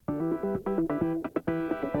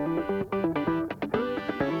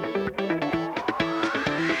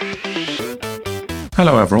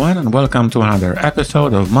Hello everyone and welcome to another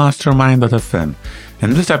episode of Mastermind.fm.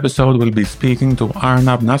 In this episode we'll be speaking to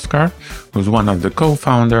Arnab Naskar, who's one of the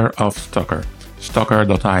co-founder of Stocker,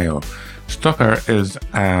 Stocker.io. Stocker is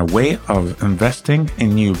a way of investing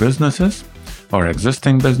in new businesses or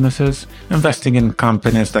existing businesses, investing in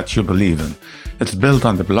companies that you believe in. It's built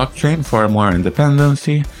on the blockchain for more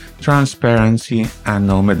independency, transparency, and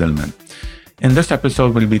no middlemen. In this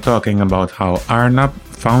episode, we'll be talking about how Arnab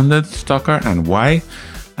founded Stocker and why,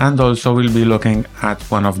 and also we'll be looking at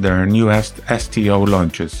one of their newest STO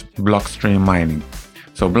launches, Blockstream Mining.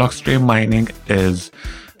 So Blockstream Mining is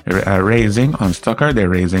raising on Stocker. They're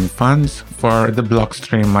raising funds for the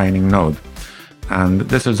Blockstream Mining node. And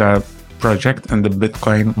this is a project in the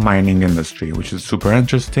Bitcoin mining industry, which is super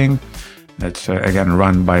interesting. It's again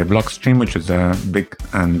run by Blockstream, which is a big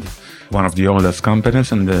and one of the oldest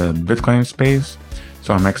companies in the Bitcoin space.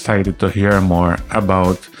 So I'm excited to hear more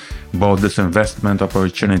about both this investment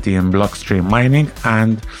opportunity in Blockstream mining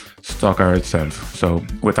and Stocker itself. So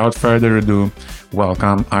without further ado,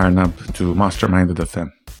 welcome Arnab to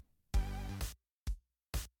Mastermind.fm.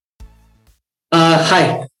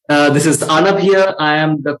 Hi, this is Arnab here. I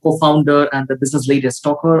am the co-founder and the business lead at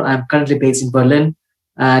Stocker. I'm currently based in Berlin.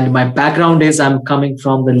 And my background is I'm coming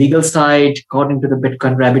from the legal side, got into the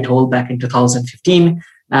Bitcoin rabbit hole back in 2015.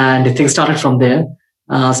 And things started from there.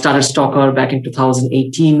 Started Stocker back in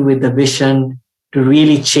 2018 with the vision to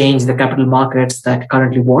really change the capital markets that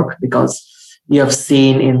currently work, because you have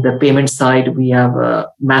seen in the payment side, we have a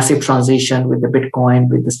massive transition with the Bitcoin,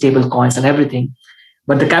 with the stable coins and everything.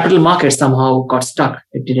 But the capital market somehow got stuck.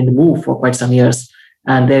 It didn't move for quite some years.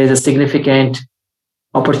 And there is a significant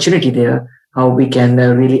opportunity there, how we can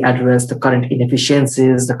really address the current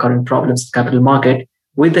inefficiencies, the current problems in the capital market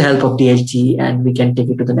with the help of DLT, and we can take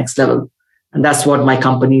it to the next level. And that's what my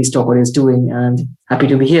company Stocker is doing, and happy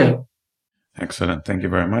to be here. Excellent. Thank you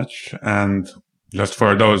very much. And just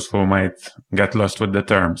for those who might get lost with the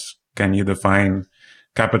terms, can you define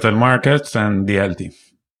capital markets and DLT?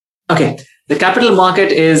 Okay. The capital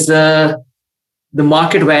market is the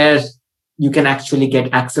market where you can actually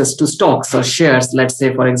get access to stocks or shares. Let's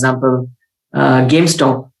say, for example,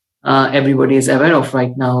 GameStop, everybody is aware of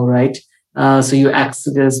right now, right? So you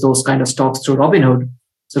access those kind of stocks through Robinhood.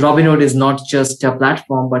 So Robinhood is not just a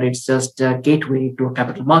platform, but it's just a gateway to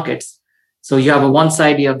capital markets. So you have one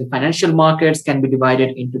side, you have the financial markets, can be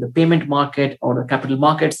divided into the payment market or the capital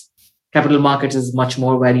markets. Capital markets is much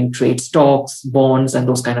more where you trade stocks, bonds, and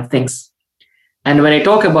those kind of things. And when I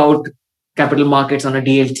talk about capital markets on a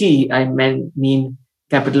DLT, I mean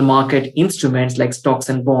capital market instruments like stocks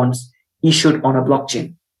and bonds issued on a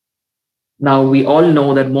blockchain. Now, we all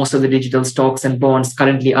know that most of the digital stocks and bonds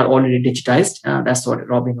currently are already digitized. That's what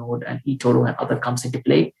Robinhood and eToro and other comes into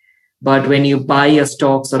play. But when you buy a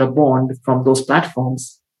stocks or a bond from those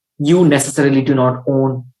platforms, you necessarily do not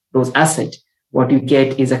own those assets. What you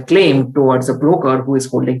get is a claim towards a broker who is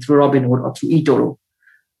holding through Robinhood or through eToro.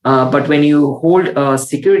 But when you hold a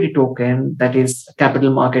security token that is a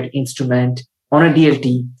capital market instrument on a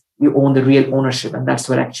DLT, you own the real ownership. And that's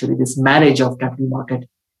where actually this marriage of capital market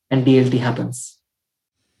and DLT happens.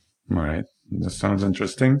 All right. This sounds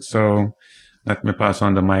interesting. So let me pass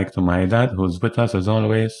on the mic to my dad, who's with us as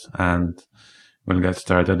always, and we'll get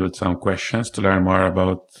started with some questions to learn more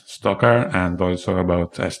about Stocker and also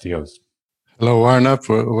about STOs. Hello, Arnab.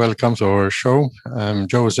 Welcome to our show. I'm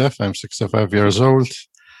Joseph. I'm 65 years old.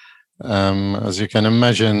 As you can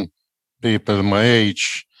imagine, people my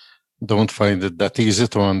age don't find it that easy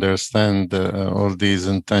to understand all these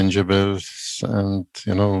intangibles and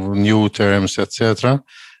new terms, etc.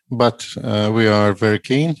 But we are very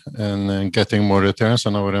keen in getting more returns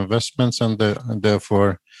on our investments, and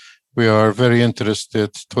therefore we are very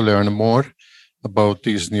interested to learn more about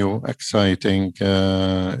these new exciting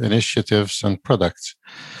initiatives and products.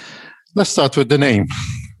 Let's start with the name,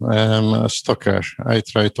 Stocker. I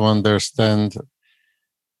try to understand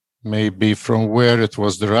maybe from where it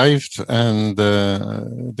was derived, and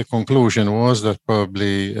the conclusion was that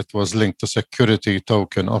probably it was linked to security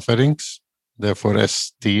token offerings. Therefore,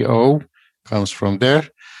 STO comes from there.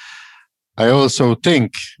 I also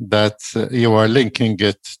think that you are linking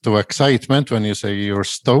it to excitement when you say you're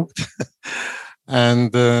stoked.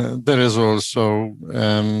 And there is also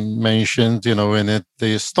mentioned, in it,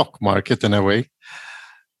 the stock market in a way.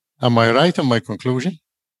 Am I right in my conclusion?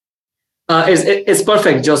 It's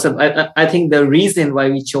perfect, Joseph. I think the reason why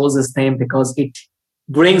we chose this name, because it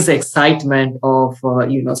brings the excitement of,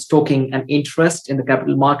 stoking an interest in the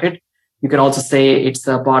capital market. You can also say it's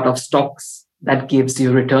a part of stocks that gives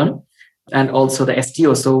you return, and also the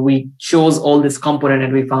STO. So we chose all this component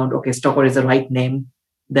and we found, okay, Stocker is the right name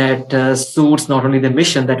that suits not only the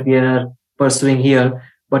mission that we are pursuing here,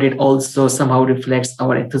 but it also somehow reflects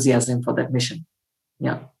our enthusiasm for that mission.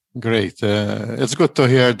 Yeah. Great. It's good to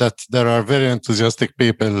hear that there are very enthusiastic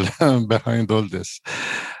people behind all this.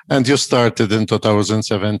 And you started in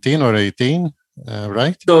 2017 or 18,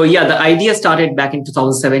 right? So yeah, the idea started back in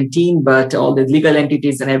 2017, but all the legal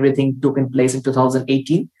entities and everything took in place in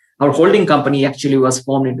 2018. Our holding company actually was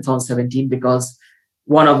formed in 2017 because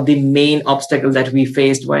one of the main obstacles that we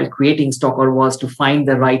faced while creating Stocker was to find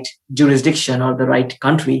the right jurisdiction or the right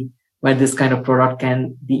country where this kind of product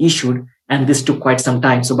can be issued. And this took quite some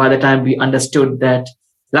time. So by the time we understood that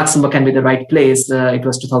Luxembourg can be the right place, it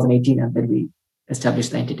was 2018, and then we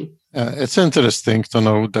established the entity. It's interesting to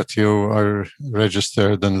know that you are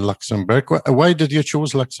registered in Luxembourg. Why did you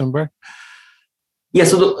choose Luxembourg? Yeah,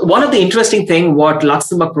 so one of the interesting thing what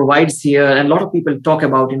Luxembourg provides here, and a lot of people talk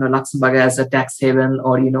about, Luxembourg as a tax haven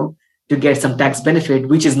or, to get some tax benefit,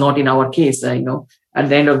 which is not in our case. At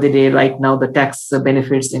the end of the day, right now, the tax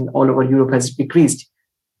benefits in all over Europe has decreased.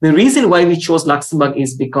 The reason why we chose Luxembourg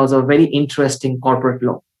is because of very interesting corporate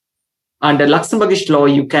law. Under Luxembourgish law,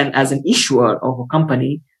 you can, as an issuer of a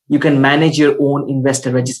company, you can manage your own investor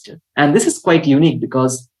register. And this is quite unique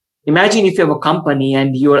because imagine if you have a company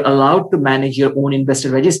and you are allowed to manage your own investor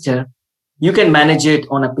register, you can manage it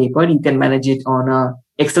on a paper, you can manage it on a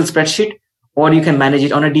Excel spreadsheet, or you can manage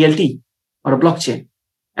it on a DLT or a blockchain.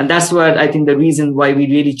 And that's what I think the reason why we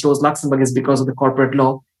really chose Luxembourg is because of the corporate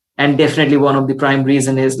law. And definitely one of the prime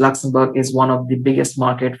reason is Luxembourg is one of the biggest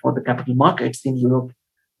market for the capital markets in Europe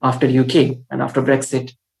after UK and after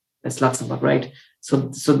Brexit. That's Luxembourg, right? So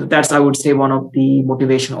that's, I would say, one of the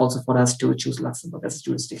motivation also for us to choose Luxembourg as a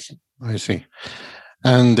jurisdiction. I see.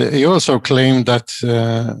 And you also claim that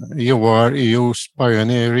you are EU's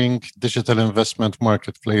pioneering digital investment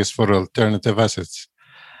marketplace for alternative assets.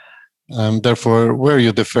 Therefore, were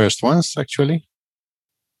you the first ones, actually?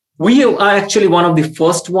 We are actually one of the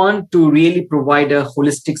first one to really provide a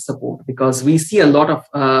holistic support because we see a lot of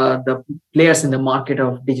the players in the market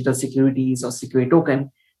of digital securities or security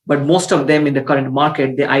token, but most of them in the current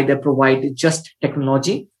market, they either provide just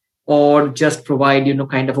technology or just provide,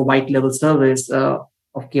 kind of a white level service of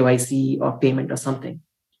KYC or payment or something.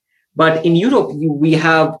 But in Europe, we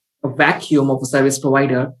have a vacuum of a service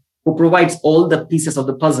provider who provides all the pieces of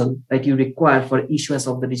the puzzle that you require for issuance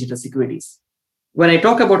of the digital securities. When I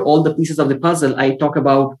talk about all the pieces of the puzzle, I talk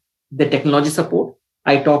about the technology support.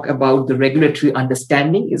 I talk about the regulatory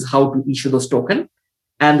understanding is how to issue those tokens.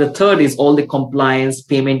 And the third is all the compliance,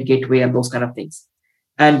 payment gateway, and those kind of things.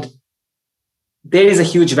 And there is a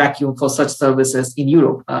huge vacuum for such services in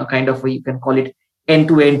Europe, kind of you can call it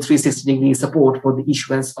end-to-end 360-degree support for the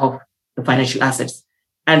issuance of the financial assets.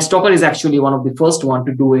 And Stocker is actually one of the first one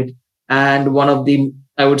to do it. And one of the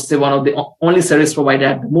only service provider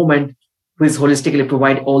at the moment who is holistically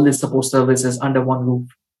provide all these support services under one roof.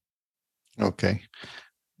 Okay.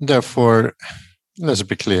 Therefore, let's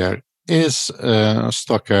be clear. Is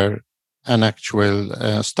Stocker an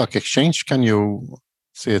actual stock exchange? Can you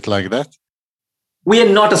see it like that? We are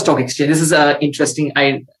not a stock exchange. This is interesting.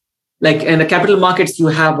 Like in the capital markets, you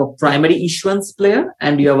have a primary issuance player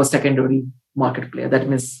and you have a secondary market player. That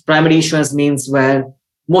means primary issuance means where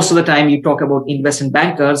most of the time you talk about investment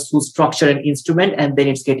bankers who structure an instrument and then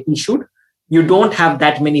it's get issued. You don't have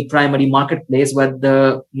that many primary marketplace where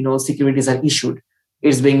the securities are issued.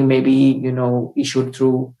 It's being maybe issued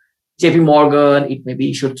through JP Morgan. It may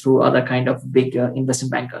be issued through other kind of big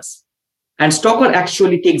investment bankers. And Stocker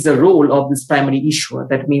actually takes the role of this primary issuer.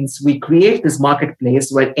 That means we create this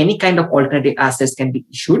marketplace where any kind of alternative assets can be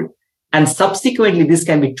issued, and subsequently this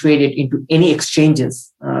can be traded into any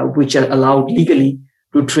exchanges which are allowed legally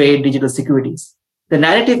to trade digital securities. The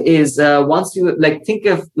narrative is once you think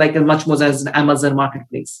of as much more as an Amazon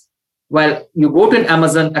marketplace, where you go to an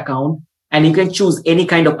Amazon account and you can choose any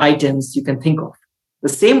kind of items you can think of. The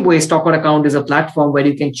same way Stocker account is a platform where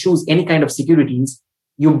you can choose any kind of securities,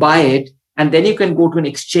 you buy it, and then you can go to an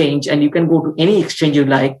exchange and you can go to any exchange you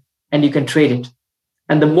like and you can trade it.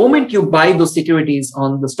 And the moment you buy those securities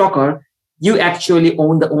on the Stocker, you actually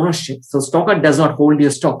own the ownership. So Stocker does not hold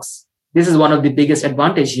your stocks. This is one of the biggest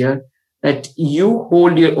advantage here, that you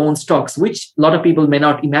hold your own stocks, which a lot of people may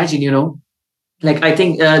not imagine, I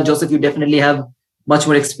think, Joseph, you definitely have much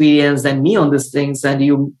more experience than me on these things. And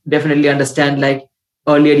you definitely understand,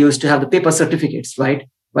 earlier you used to have the paper certificates, right?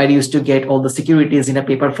 Where you used to get all the securities in a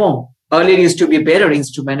paper form. Earlier it used to be a bearer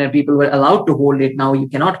instrument and people were allowed to hold it. Now you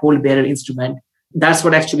cannot hold bearer instrument. That's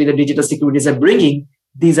what actually the digital securities are bringing.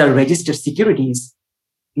 These are registered securities,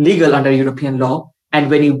 legal under European law. And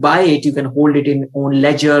when you buy it, you can hold it in own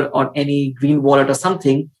ledger or any green wallet or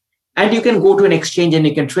something. And you can go to an exchange and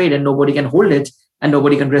you can trade and nobody can hold it and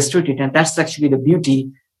nobody can restrict it. And that's actually the beauty.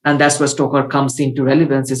 And that's where Stocker comes into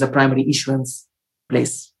relevance, is a primary issuance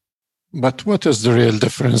place. But what is the real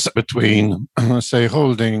difference between, say,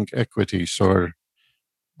 holding equities or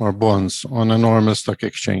bonds on a normal stock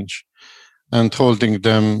exchange and holding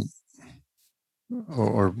them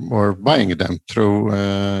or buying them through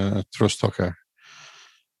Stocker?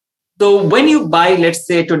 So when you buy, let's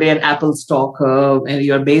say today, an Apple stock and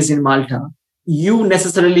you're based in Malta, you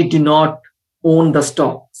necessarily do not own the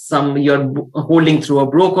stock. You're holding through a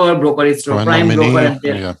broker is through a prime broker,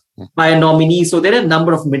 and by a nominee. So there are a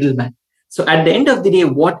number of middlemen. So at the end of the day,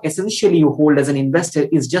 what essentially you hold as an investor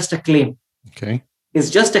is just a claim. Okay. It's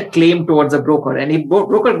just a claim towards a broker. And if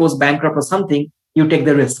broker goes bankrupt or something, you take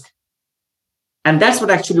the risk. And that's what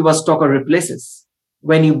Stocker replaces.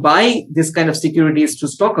 When you buy this kind of securities to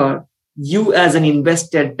Stocker, you as an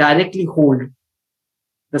investor directly hold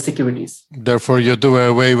the securities. Therefore, you do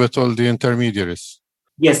away with all the intermediaries.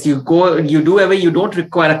 Yes, you do away. You don't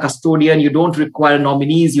require a custodian. You don't require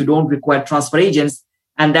nominees. You don't require transfer agents.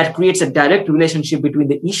 And that creates a direct relationship between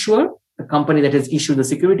the issuer, the company that has issued the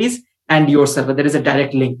securities, and yourself. There is a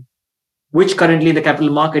direct link, which currently in the capital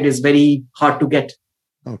market is very hard to get.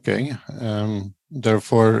 Okay.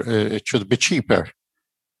 Therefore, it should be cheaper,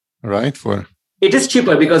 right? It is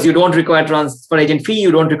cheaper because you don't require transfer agent fee.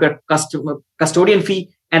 You don't require custodian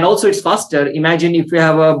fee. And also it's faster. Imagine if you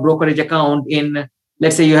have a brokerage account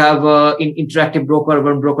let's say you have in Interactive Broker,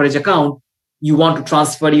 one brokerage account, you want to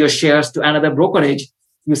transfer your shares to another brokerage,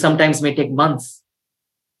 you sometimes may take months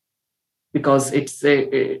because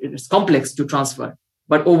it's complex to transfer.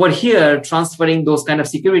 But over here, transferring those kind of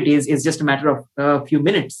securities is just a matter of a few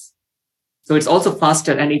minutes. So it's also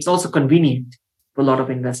faster and it's also convenient for a lot of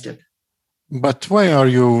investors. But why are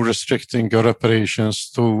you restricting your operations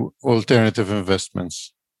to alternative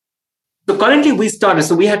investments? So currently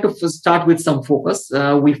we had to start with some focus.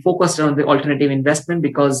 We focused on the alternative investment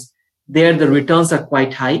because there the returns are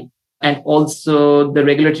quite high. And also the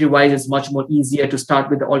regulatory wise, it's much more easier to start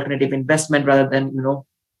with the alternative investment rather than,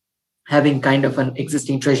 having kind of an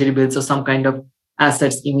existing treasury bills or some kind of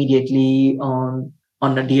assets immediately on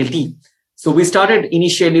a DLT. So we started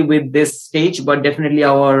initially with this stage, but definitely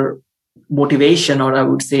our motivation, or I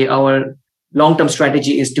would say our long-term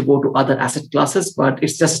strategy, is to go to other asset classes, but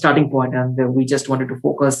it's just a starting point, and we just wanted to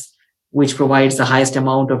focus which provides the highest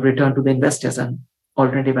amount of return to the investors, and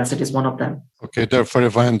alternative asset is one of them. Okay, therefore,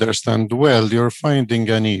 if I understand well, you're finding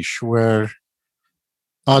a niche where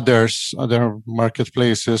other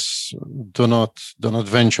marketplaces do not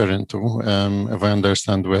venture into, if I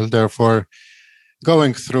understand well. Therefore,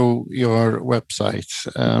 going through your website,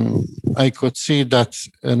 I could see that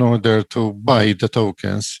in order to buy the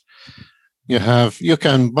tokens, you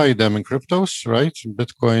can buy them in cryptos, right?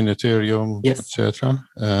 Bitcoin, Ethereum, yes, etc.,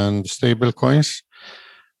 and stable coins.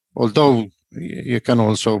 Although you can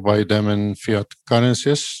also buy them in fiat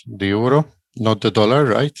currencies, the euro, not the dollar,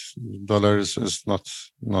 right? Dollar is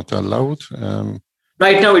not allowed.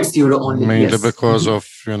 Right now, it's euro only. Mainly yes, because of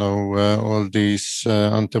all these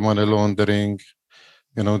anti-money laundering,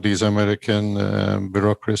 these American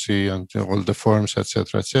bureaucracy and all the forms,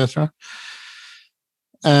 etc., etc.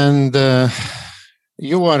 And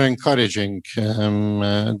you are encouraging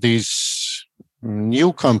these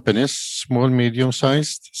new companies, small,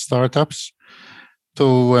 medium-sized startups,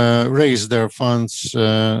 to raise their funds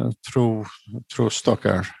through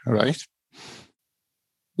Stocker, right?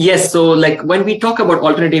 Yes. So like when we talk about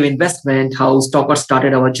alternative investment, how Stocker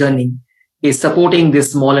started our journey is supporting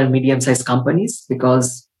these small and medium-sized companies,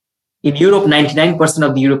 because in Europe, 99%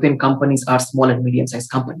 of the European companies are small and medium-sized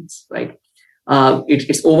companies, right?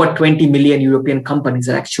 It's over 20 million European companies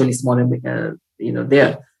are actually small and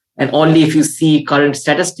there. And only if you see current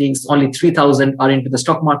statistics, only 3,000 are into the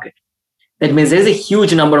stock market. That means there's a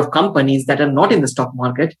huge number of companies that are not in the stock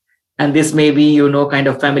market. And this may be, kind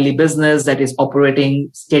of family business that is operating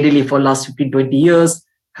steadily for last 15, 20 years,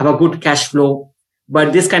 have a good cash flow.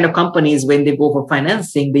 But this kind of companies, when they go for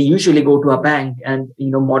financing, they usually go to a bank and,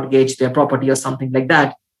 mortgage their property or something like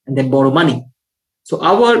that, and then borrow money. So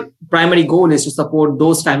our primary goal is to support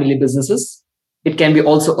those family businesses. It can be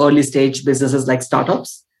also early stage businesses like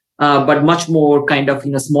startups, but much more kind of,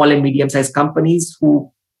 small and medium-sized companies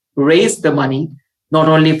who raise the money, not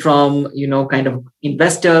only from, kind of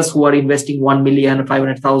investors who are investing 1 million or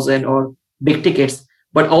 500,000 or big tickets,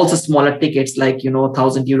 but also smaller tickets like,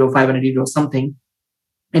 1,000 euro, 500 euro, something.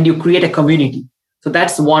 And you create a community. So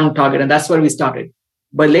that's one target. And that's where we started.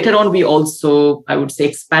 But later on, we also, I would say,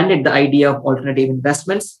 expanded the idea of alternative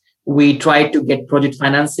investments. We tried to get project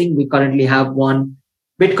financing. We currently have one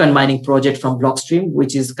Bitcoin mining project from Blockstream,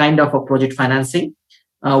 which is kind of a project financing.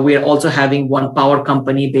 We are also having one power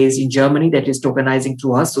company based in Germany that is tokenizing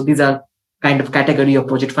through us. So these are kind of category of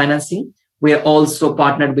project financing. We are also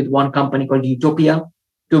partnered with one company called Utopia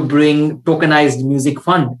to bring tokenized music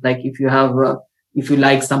fund. Like if you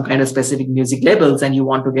like some kind of specific music labels and you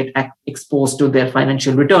want to get exposed to their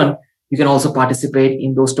financial return, you can also participate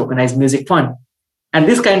in those tokenized music fund. And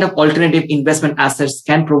this kind of alternative investment assets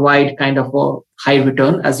can provide kind of a high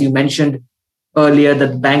return. As you mentioned earlier,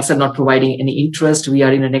 that banks are not providing any interest. We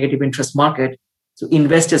are in a negative interest market. So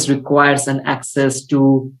investors requires an access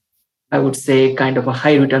to, I would say, kind of a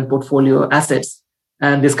high return portfolio assets.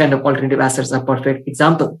 And this kind of alternative assets are perfect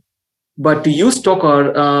example. But to use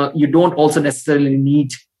Stocker, you don't also necessarily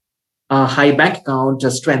need a high bank account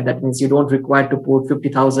strength. That means you don't require to put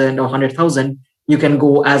 50,000 or 100,000. You can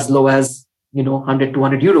go as low as 100,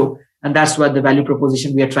 200 euro. And that's where the value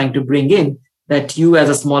proposition we are trying to bring in, that you as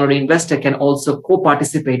a smaller investor can also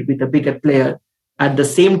co-participate with a bigger player at the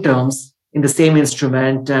same terms, in the same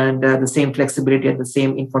instrument, and the same flexibility and the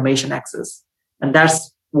same information access. And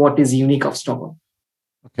that's what is unique of Stocker.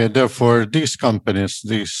 Okay, therefore, these companies,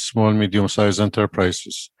 these small, medium-sized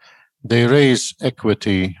enterprises, they raise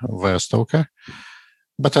equity via Stocker,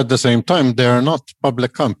 but at the same time, they are not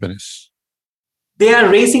public companies. They are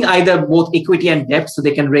raising either both equity and debt, so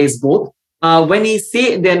they can raise both. When you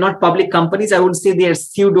say they're not public companies, I would say they are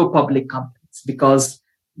pseudo-public companies, because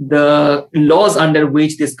the laws under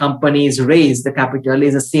which these companies raise the capital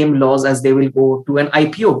is the same laws as they will go to an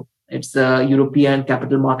IPO. It's the European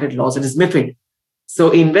capital market laws. It is MiFID.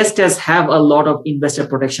 So investors have a lot of investor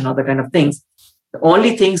protection, other kind of things. The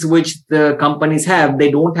only things which the companies have,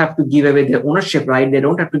 they don't have to give away their ownership right. They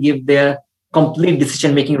don't have to give their complete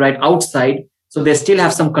decision-making right outside. So they still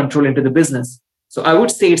have some control into the business. So I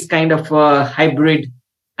would say it's kind of a hybrid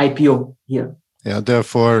IPO here. Yeah,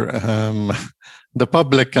 therefore, the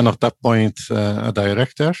public cannot appoint a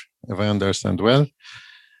director, if I understand well.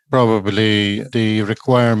 Probably the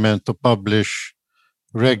requirement to publish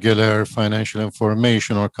regular financial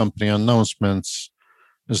information or company announcements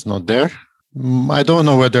is not there. I don't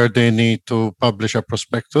know whether they need to publish a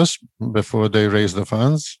prospectus before they raise the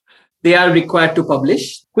funds. They are required to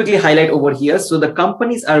publish. Quickly highlight over here. So the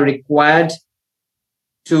companies are required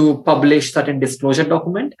to publish certain disclosure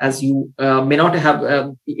document, as you may not have,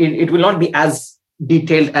 it will not be as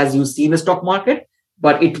detailed as you see in the stock market,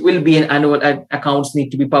 but it will be an annual accounts need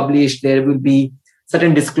to be published. There will be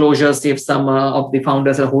certain disclosures. If some of the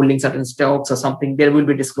founders are holding certain stocks or something, there will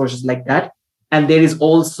be disclosures like that. And there is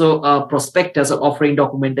also a prospectus or offering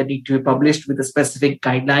document that need to be published with the specific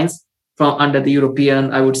guidelines from under the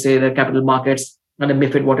European, I would say, the capital markets, under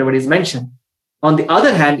MiFID, whatever is mentioned. On the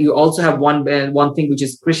other hand, you also have one thing which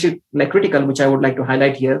is critical, which I would like to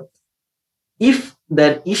highlight here. If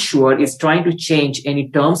the issuer is trying to change any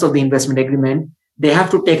terms of the investment agreement, they have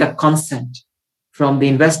to take a consent from the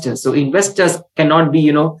investors. So investors cannot be,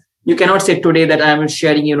 you cannot say today that I am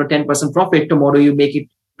sharing, 10% profit, tomorrow you make it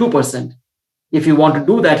 2%. If you want to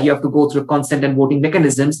do that, you have to go through consent and voting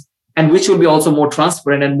mechanisms, and which will be also more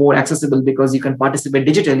transparent and more accessible, because you can participate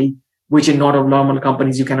digitally, which in not of normal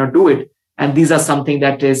companies, you cannot do it. And these are something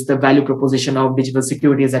that is the value proposition of digital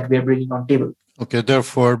securities that we are bringing on table. Okay,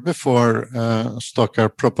 therefore, before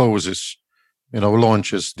Stocker proposes,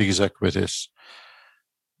 launches these equities,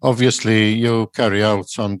 obviously you carry out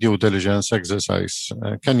some due diligence exercise.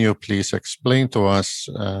 Can you please explain to us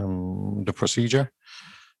the procedure?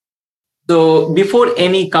 So before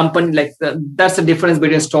any company, that's the difference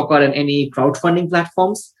between Stocker and any crowdfunding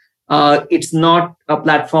platforms. It's not a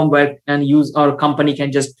platform where an user or company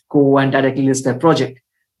can just go and directly list their project.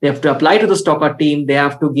 They have to apply to the Stocker team. They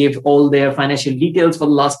have to give all their financial details for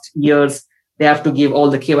the last years. They have to give all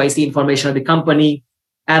the KYC information of the company.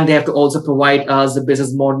 And they have to also provide us the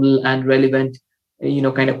business model and relevant,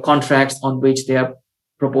 kind of contracts on which they are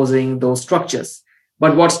proposing those structures.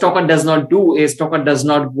 But what Stocker does not do is Stocker does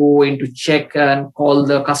not go into check and call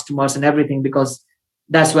the customers and everything, because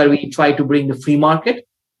that's where we try to bring the free market.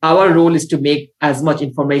 Our role is to make as much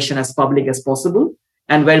information as public as possible.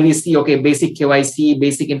 And where we see, okay, basic KYC,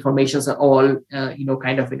 basic information are all,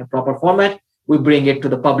 kind of in a proper format, we bring it to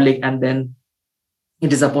the public, and then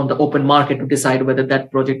it is upon the open market to decide whether that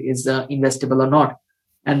project is investable or not.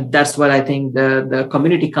 And that's where I think the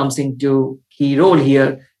community comes into key role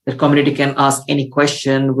here. The community can ask any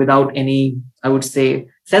question without any, I would say,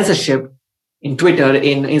 censorship in Twitter,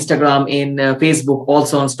 in Instagram, in Facebook,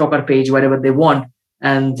 also on Stocker page, wherever they want.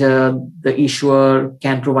 And the issuer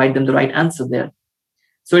can provide them the right answer there.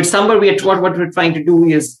 So it's somewhere what we're trying to do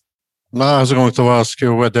is... Now I was going to ask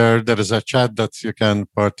you whether there is a chat that you can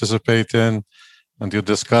participate in, And you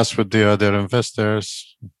discuss with the other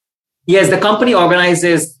investors? Yes, the company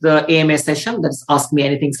organizes the AMA session, that's Ask Me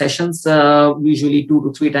Anything sessions, usually 2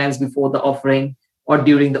 to 3 times before the offering or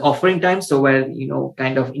during the offering time. So where,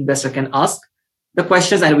 kind of investor can ask the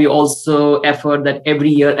questions. And we also effort that every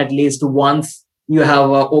year, at least once, you have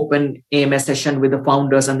an open AMA session with the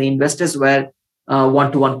founders and the investors where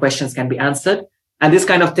one-to-one questions can be answered. And this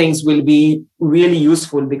kind of things will be really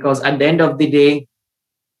useful because at the end of the day,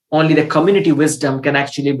 only the community wisdom can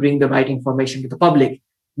actually bring the right information to the public.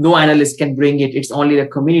 No analyst can bring it. It's only the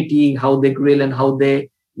community, how they grill and how they,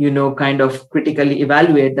 kind of critically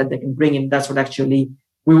evaluate that they can bring in. That's what actually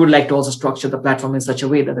we would like to also structure the platform in such a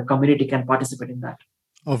way that the community can participate in that.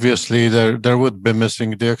 Obviously, there would be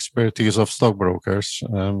missing the expertise of stockbrokers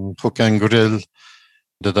who can grill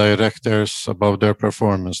the directors about their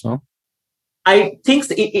performance, no? I think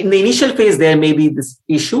in the initial phase, there may be this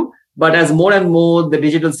issue, but as more and more the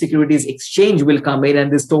digital securities exchange will come in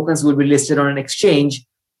and these tokens will be listed on an exchange,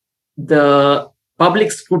 the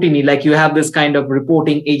public scrutiny, like you have this kind of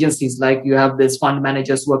reporting agencies, like you have this fund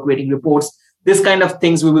managers who are creating reports, this kind of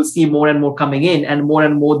things we will see more and more coming in, and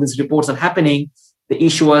more these reports are happening. The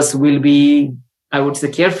issuers will be, I would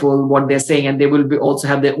say, careful what they're saying, and they will be also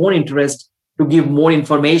have their own interest to give more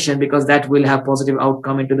information because that will have positive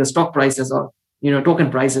outcome into the stock prices or,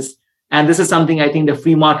 token prices. And this is something I think the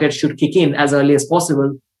free market should kick in as early as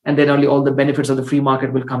possible, and then only all the benefits of the free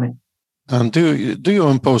market will come in. And do you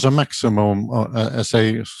impose a maximum as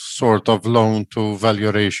a sort of loan to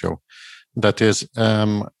value ratio that is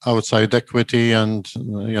outside equity and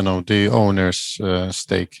the owner's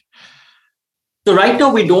stake? So right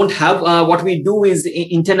now we don't have. What we do is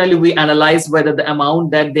internally we analyze whether the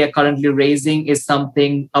amount that they are currently raising is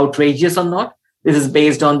something outrageous or not. This is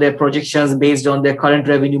based on their projections, based on their current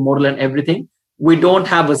revenue model and everything. We don't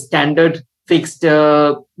have a standard fixed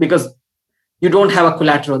because you don't have a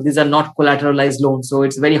collateral. These are not collateralized loans. So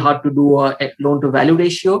it's very hard to do a loan to value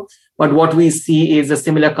ratio. But what we see is the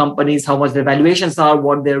similar companies, how much their valuations are,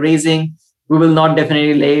 what they're raising. We will not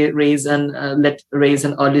definitely raise an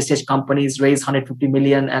early stage companies raise 150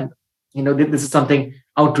 million. And, this is something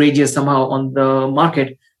outrageous somehow on the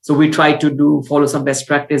market. So we try to follow some best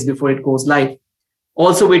practice before it goes live.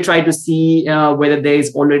 Also, we try to see whether there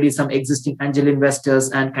is already some existing angel investors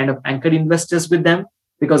and kind of anchored investors with them,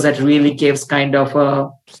 because that really gives kind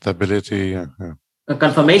of stability, a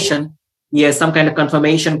confirmation. Yes, some kind of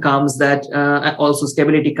confirmation comes that also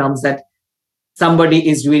stability comes that somebody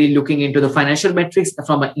is really looking into the financial metrics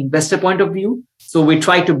from an investor point of view. So we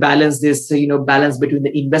try to balance this, balance between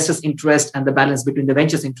the investor's interest and the balance between the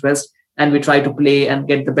venture's interest. And we try to play and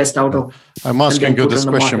get the best out of. I'm asking you this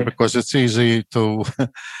question because it's easy to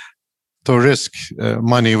risk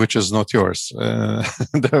money which is not yours.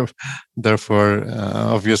 Therefore,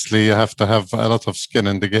 obviously, you have to have a lot of skin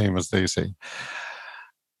in the game, as they say.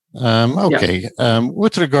 Okay. Yeah.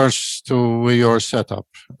 With regards to your setup,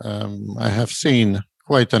 I have seen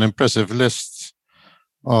quite an impressive list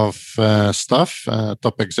of staff,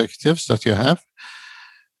 top executives that you have.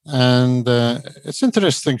 And it's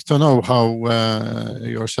interesting to know how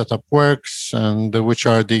your setup works and which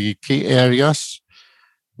are the key areas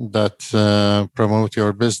that promote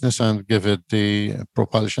your business and give it the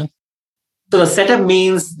propulsion. So the setup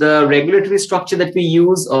means the regulatory structure that we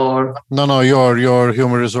use, or no, your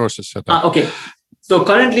human resources setup. Okay. So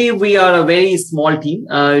currently we are a very small team.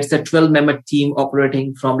 It's a 12-member team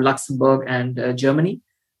operating from Luxembourg and Germany.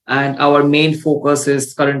 And our main focus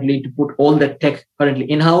is currently to put all the tech currently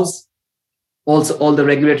in-house. Also, all the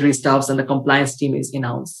regulatory staffs and the compliance team is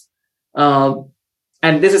in-house.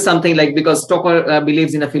 And this is something like, because Stocker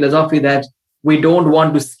believes in a philosophy that we don't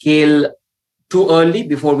want to scale too early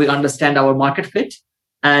before we understand our market fit.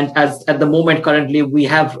 And as at the moment, currently, we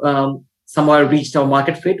have somewhere reached our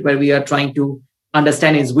market fit where we are trying to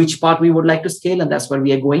understand is which part we would like to scale. And that's where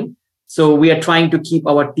we are going. So we are trying to keep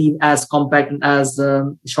our team as compact and as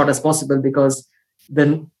short as possible, because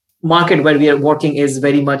the market where we are working is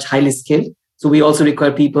very much highly skilled. So we also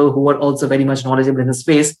require people who are also very much knowledgeable in the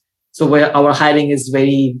space. So where our hiring is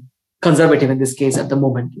very conservative in this case at the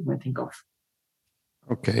moment, you might think of.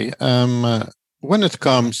 Okay. When it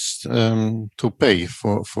comes to pay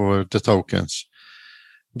for the tokens,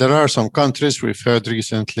 there are some countries we've heard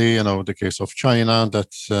recently, the case of China,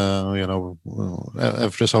 that,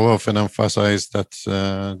 every so often emphasize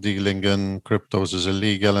that dealing in cryptos is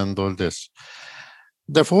illegal and all this.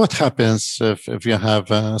 Therefore, what happens if you have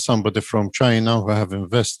somebody from China who have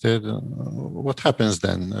invested? What happens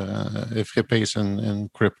then if he pays in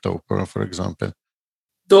crypto, for example?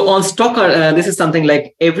 So on Stocker, this is something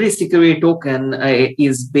like every security token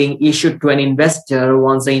is being issued to an investor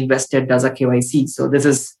once the investor does a KYC. So this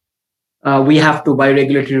is, we have to, by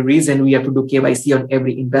regulatory reason, we have to do KYC on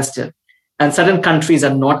every investor. And certain countries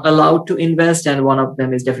are not allowed to invest. And one of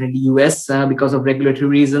them is definitely US because of regulatory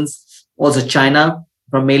reasons. Also China,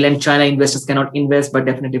 from mainland China, investors cannot invest, but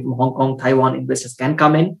definitely from Hong Kong, Taiwan, investors can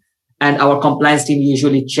come in. And our compliance team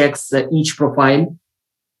usually checks each profile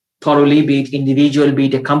thoroughly, be it individual, be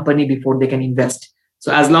it a company, before they can invest.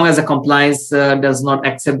 So as long as the compliance does not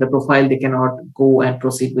accept the profile, they cannot go and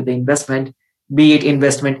proceed with the investment, be it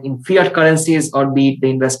investment in fiat currencies or be it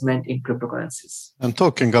the investment in cryptocurrencies. And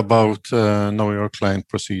talking about know your client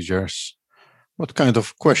procedures, what kind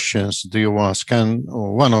of questions do you ask? And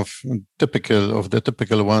one of the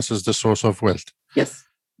typical ones is the source of wealth. Yes.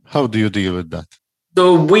 How do you deal with that?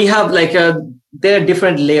 So we have there are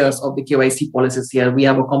different layers of the KYC policies here. We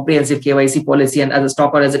have a comprehensive KYC policy, and as a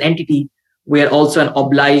Stocker, as an entity, we are also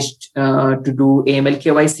obliged to do AML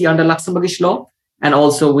KYC under Luxembourgish law. And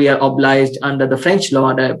also we are obliged under the French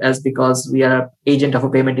law as because we are an agent of a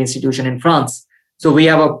payment institution in France. So we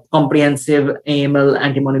have a comprehensive AML,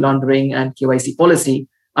 anti-money laundering and KYC policy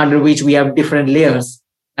under which we have different layers.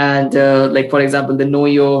 And for example, the know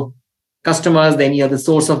your customers, then you have the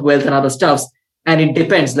source of wealth and other stuffs. And it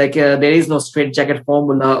depends, there is no straitjacket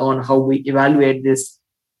formula on how we evaluate this,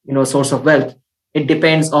 source of wealth. It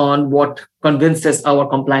depends on what convinces our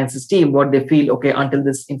compliance team, what they feel, okay, until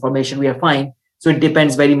this information we are fine. So it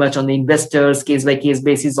depends very much on the investors, case by case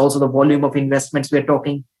basis, also the volume of investments we're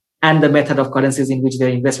talking and the method of currencies in which they're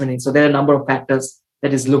investing in. So there are a number of factors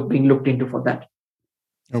that is being looked into for that.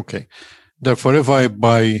 Okay. Therefore, if I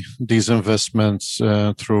buy these investments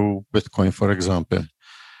through Bitcoin, for example,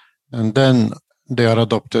 and then they are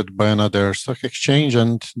adopted by another stock exchange,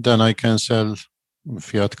 and then I can sell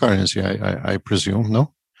fiat currency, I presume,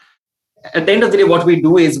 no? At the end of the day, what we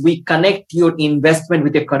do is we connect your investment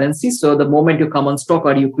with your currency. So the moment you come on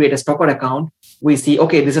Stocker, you create a Stocker account. We see,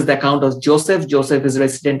 okay, this is the account of Joseph. Joseph is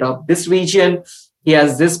resident of this region. He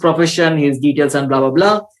has this profession, his details and blah, blah,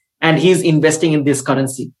 blah. And he's investing in this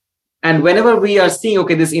currency. And whenever we are seeing,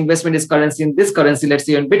 okay, this investment is currency in this currency, let's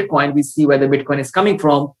say in Bitcoin, we see where the Bitcoin is coming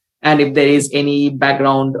from. And if there is any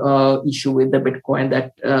background issue with the Bitcoin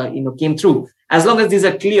that came through, as long as these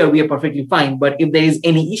are clear, we are perfectly fine. But if there is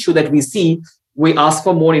any issue that we see, we ask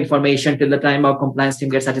for more information till the time our compliance team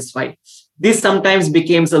gets satisfied. This sometimes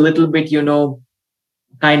becomes a little bit,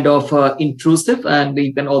 kind of intrusive, and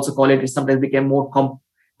you can also call it sometimes became more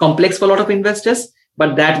complex for a lot of investors.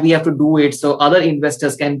 But that we have to do it so other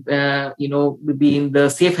investors can, be in the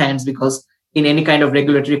safe hands, because in any kind of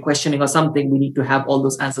regulatory questioning or something, we need to have all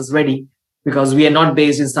those answers ready, because we are not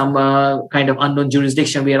based in some kind of unknown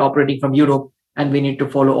jurisdiction. We are operating from Europe, and we need to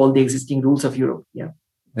follow all the existing rules of Europe.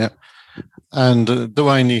 Yeah. And do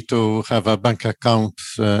I need to have a bank account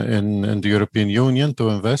in the European Union to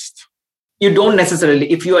invest? You don't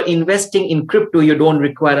necessarily. If you are investing in crypto, you don't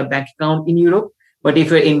require a bank account in Europe. But if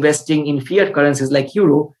you're investing in fiat currencies like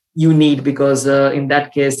euro, you need, because in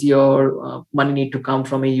that case, your money need to come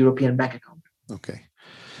from a European bank account.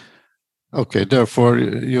 Okay. Therefore,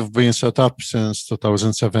 you've been set up since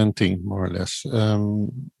 2017, more or less.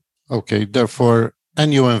 Therefore, a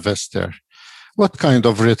new investor, what kind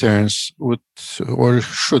of returns would or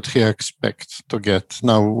should he expect to get?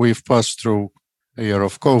 Now, we've passed through a year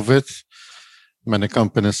of COVID. Many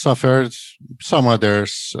companies suffered. Some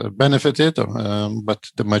others benefited, but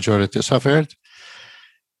the majority suffered.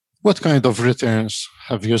 What kind of returns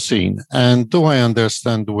have you seen? And do I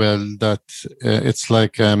understand well that it's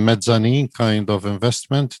like a mezzanine kind of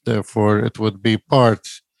investment? Therefore, it would be part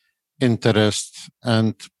interest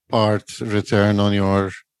and part return on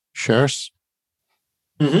your shares?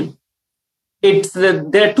 Mm-hmm.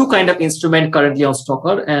 There are two kind of instrument currently on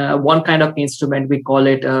Stocker. One kind of instrument, we call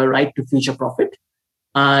it right to future profit.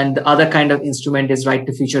 And the other kind of instrument is right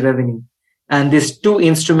to future revenue. And these two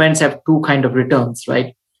instruments have two kind of returns,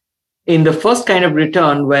 right? In the first kind of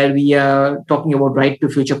return, where we are talking about right to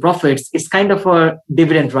future profits, it's kind of a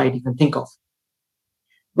dividend right you can think of,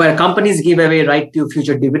 where companies give away right to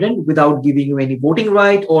future dividend without giving you any voting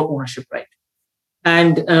right or ownership right.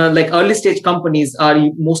 And early stage companies are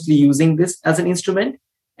mostly using this as an instrument.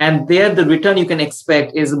 And there the return you can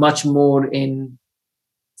expect is much more in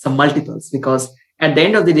some multiples, because at the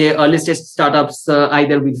end of the day, early stage startups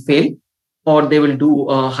either will fail or they will do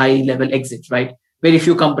a high level exit, right? Very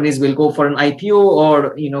few companies will go for an IPO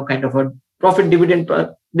or, kind of a profit dividend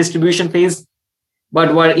distribution phase.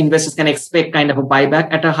 But where investors can expect kind of a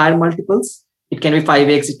buyback at a higher multiples, it can be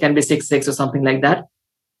 5x, it can be 6x or something like that.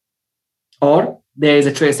 Or there is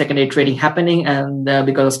a secondary trading happening, and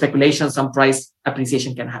because of speculation, some price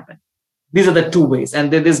appreciation can happen. These are the two ways,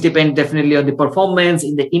 and this depends definitely on the performance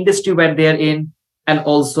in the industry where they're in, and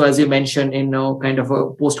also, as you mentioned, in kind of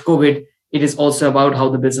a post-COVID, it is also about how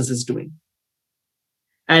the business is doing.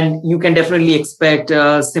 And you can definitely expect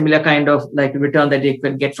a similar kind of like return that you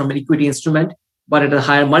can get from an equity instrument, but at a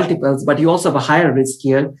higher multiples. But you also have a higher risk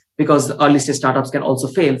here because early stage startups can also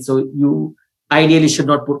fail. So you ideally should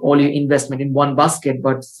not put all your investment in one basket,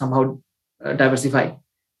 but somehow diversify.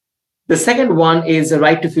 The second one is a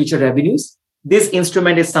right to future revenues. This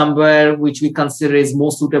instrument is somewhere which we consider is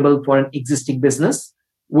more suitable for an existing business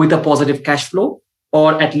with a positive cash flow,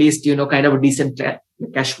 or at least, kind of a decent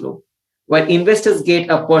cash flow, where investors get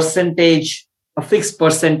a fixed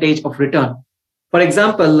percentage of return. For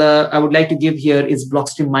example, I would like to give here is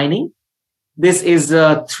Blockstream Mining. This is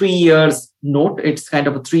a 3 years note. It's kind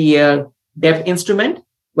of a 3-year debt instrument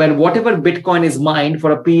where whatever Bitcoin is mined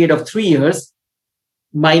for a period of 3 years,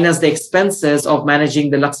 minus the expenses of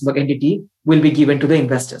managing the Luxembourg entity, will be given to the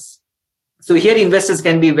investors. So here investors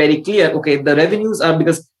can be very clear, okay, the revenues are,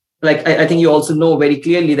 because like I think you also know very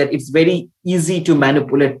clearly that it's very easy to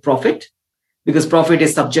manipulate profit, because profit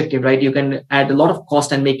is subjective, right? You can add a lot of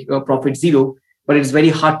cost and make your profit zero, but it's very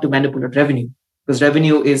hard to manipulate revenue because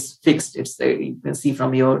revenue is fixed. You can see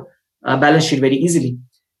from your balance sheet very easily.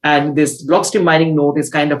 And this Blockstream Mining note is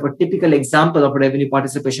kind of a typical example of a revenue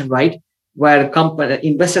participation right, where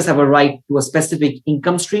investors have a right to a specific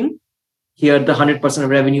income stream. Here, the 100% of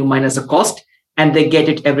revenue minus the cost, and they get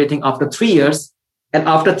it everything after 3 years. And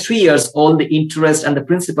after 3 years, all the interest and the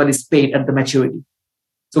principal is paid at the maturity.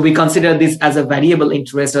 So we consider this as a variable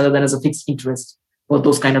interest rather than as a fixed interest for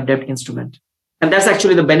those kind of debt instrument. And that's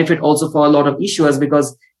actually the benefit also for a lot of issuers,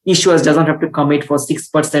 because issuers doesn't have to commit for 6%,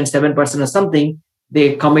 7% or something.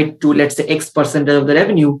 They commit to, let's say, X percentage of the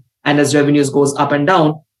revenue. And as revenues goes up and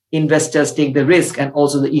down, investors take the risk, and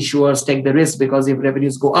also the issuers take the risk, because if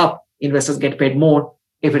revenues go up, investors get paid more.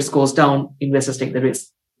 If it goes down, investors take the risk.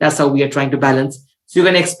 That's how we are trying to balance. So you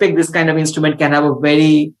can expect this kind of instrument can have a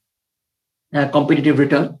very competitive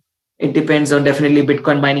return. It depends on, definitely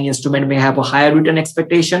Bitcoin mining instrument may have a higher return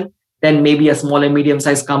expectation than maybe a small and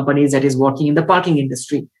medium-sized companies that is working in the parking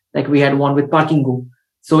industry, like we had one with ParkingGo.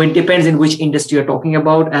 So it depends in which industry you're talking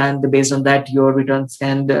about, and based on that, your returns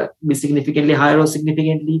can be significantly higher or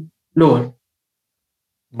significantly lower.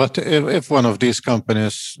 But if one of these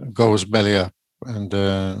companies goes belly up and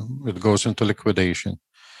it goes into liquidation,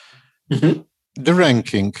 the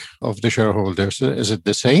ranking of the shareholders, is it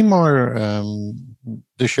the same, or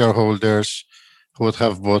the shareholders who would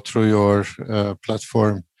have bought through your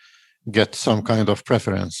platform get some kind of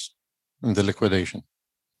preference in the liquidation?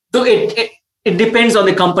 So it depends on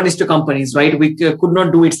the companies to companies, right? We could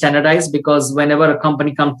not do it standardized, because whenever a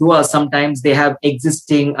company comes to us, sometimes they have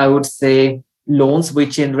existing, I would say, loans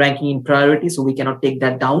which in ranking in priority, so we cannot take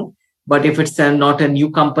that down. But if it's not a new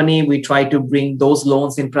company, we try to bring those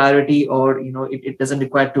loans in priority, or it doesn't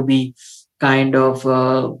require to be kind of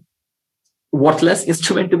worthless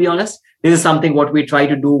instrument, to be honest. This is something what we try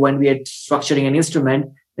to do when we are structuring an instrument,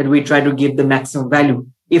 that we try to give the maximum value.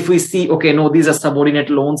 If we see, okay, no, these are subordinate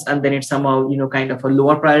loans, and then it's somehow, kind of a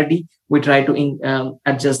lower priority, we try to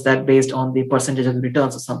adjust that based on the percentage of the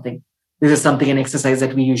returns or something. This is something, an exercise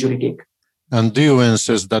that we usually take. And do you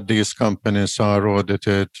insist that these companies are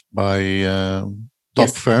audited by top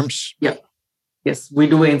firms? Yeah. Yes, we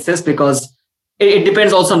do insist, because it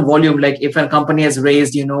depends also on volume. Like if a company has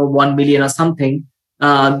raised, 1 million or something,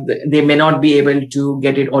 they may not be able to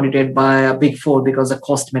get it audited by a big four because the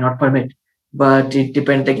cost may not permit. But it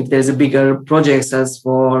depends, like if there's a bigger projects as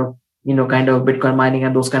for, kind of Bitcoin mining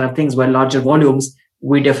and those kind of things, where larger volumes,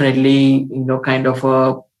 we definitely, kind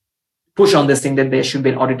of push on this thing that there should be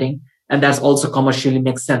an auditing. And that's also commercially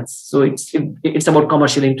makes sense. So it's about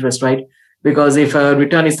commercial interest, right? Because if a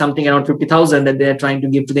return is something around 50,000 that they're trying to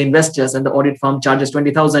give to the investors, and the audit firm charges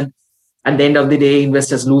 20,000, at the end of the day,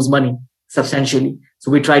 investors lose money substantially.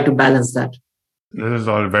 So we try to balance that. This is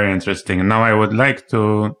all very interesting. Now I would like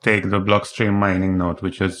to take the Blockstream Mining note,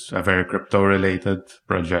 which is a very crypto-related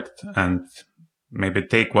project, and maybe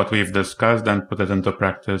take what we've discussed and put it into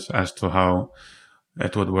practice as to how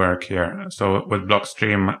it would work here. So with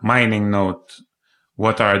Blockstream Mining note,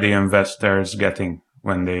 what are the investors getting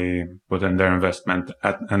when they put in their investment?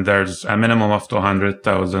 And there's a minimum of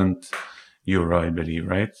 200,000 euro, I believe,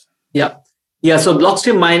 right? Yeah. So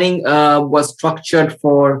Blockstream Mining was structured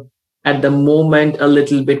for, at the moment, a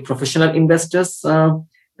little bit professional investors,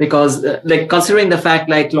 because like considering the fact,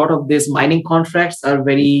 like a lot of these mining contracts are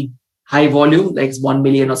very high volume, like 1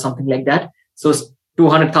 million or something like that. So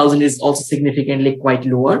 200,000 is also significantly quite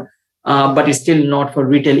lower. but it's still not for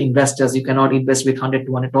retail investors. You cannot invest with $100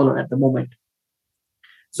 to $200 at the moment.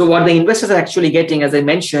 So what the investors are actually getting, as I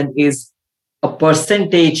mentioned, is a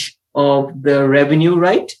percentage of the revenue,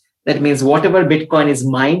 right? That means whatever Bitcoin is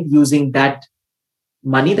mined using that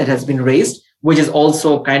money that has been raised, which is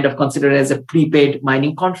also kind of considered as a prepaid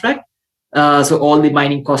mining contract. So all the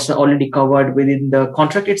mining costs are already covered within the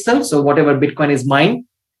contract itself. So whatever Bitcoin is mined,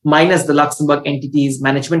 minus the Luxembourg entity's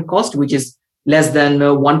management cost, which is less than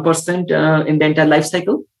 1% in the entire life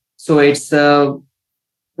cycle. So it's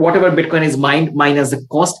whatever Bitcoin is mined minus the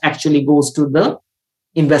cost actually goes to the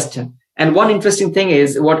investor. And one interesting thing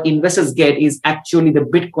is what investors get is actually the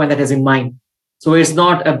Bitcoin that has been mined. So it's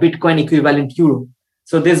not a Bitcoin equivalent euro.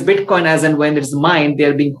 So this Bitcoin, as and when it is mined, they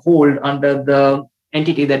are being held under the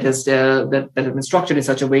entity that has been structured in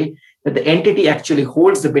such a way that the entity actually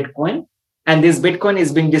holds the Bitcoin, and this Bitcoin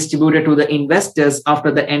is being distributed to the investors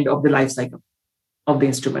after the end of the life cycle of the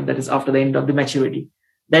instrument, that is after the end of the maturity.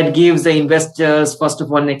 That gives the investors, first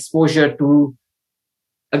of all, an exposure to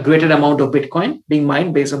a greater amount of Bitcoin being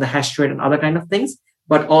mined based on the hash rate and other kind of things.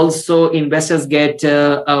 But also investors get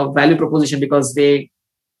a value proposition because they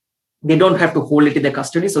don't have to hold it in their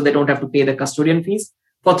custody, so they don't have to pay the custodian fees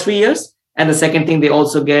for 3 years. And the second thing, they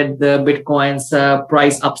also get the Bitcoin's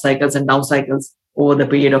price up cycles and down cycles over the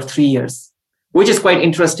period of 3 years, which is quite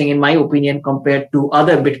interesting, in my opinion, compared to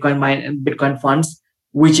other Bitcoin funds,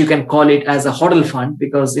 which you can call it as a hodl fund,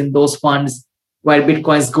 because in those funds, where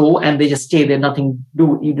Bitcoins go and they just stay there, nothing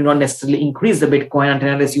do. You do not necessarily increase the Bitcoin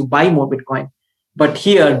unless you buy more Bitcoin. But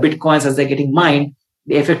here, Bitcoins, as they're getting mined,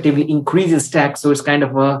 they effectively increase in stack. So it's kind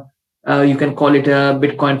of you can call it a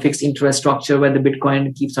Bitcoin fixed interest structure where the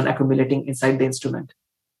Bitcoin keeps on accumulating inside the instrument.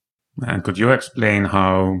 And could you explain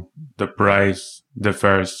how the price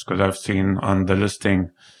differs? Because I've seen on the listing,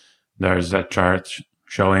 there's a chart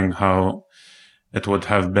showing how it would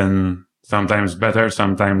have been sometimes better,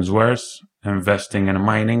 sometimes worse, investing in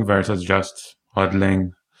mining versus just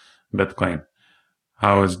hodling Bitcoin.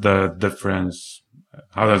 How is the difference?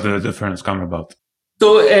 How does the difference come about?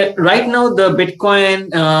 So right now, the Bitcoin,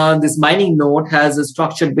 this mining node has a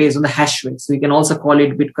structure based on the hash rate. So you can also call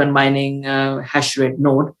it Bitcoin mining hash rate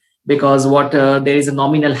node, because there is a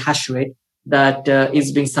nominal hash rate that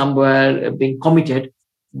is being committed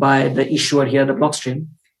by the issuer here, the Blockstream.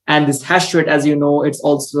 And this hash rate, as you know, it's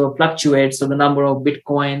also fluctuates. So the number of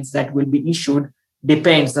Bitcoins that will be issued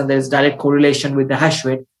depends, and there's direct correlation with the hash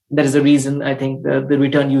rate. That is the reason I think the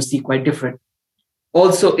return you see quite different.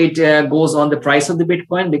 Also, it goes on the price of the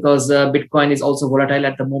Bitcoin, because Bitcoin is also volatile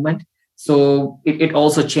at the moment. So it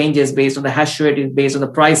also changes based on the hash rate, based on the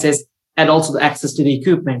prices, and also the access to the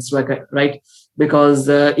equipments, right? Because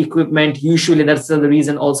equipment, usually that's the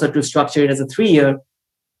reason also to structure it as a 3-year,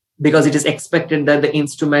 because it is expected that the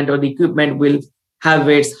instrument or the equipment will have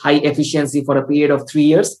its high efficiency for a period of 3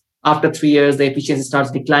 years. After 3 years, the efficiency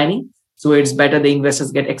starts declining. So it's better the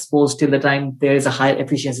investors get exposed till the time there is a higher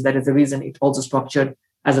efficiency. That is the reason it's also structured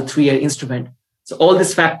as a 3-year instrument. So all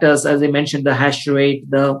these factors, as I mentioned, the hash rate,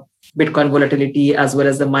 the Bitcoin volatility, as well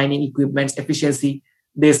as the mining equipment's efficiency,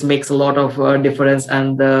 this makes a lot of difference,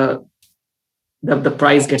 and the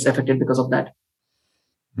price gets affected because of that.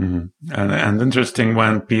 Mm-hmm. And interesting,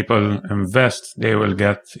 when people invest, they will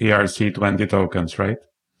get ERC20 tokens, right?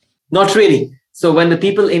 Not really. So when the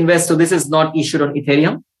people invest, so this is not issued on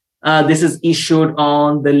Ethereum. This is issued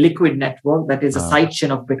on the Liquid network, that is a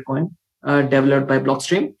sidechain of Bitcoin developed by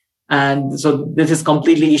Blockstream. And so this is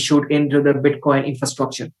completely issued into the Bitcoin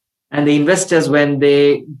infrastructure. And the investors, when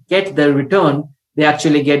they get the return, they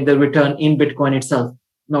actually get the return in Bitcoin itself,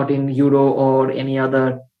 not in Euro or any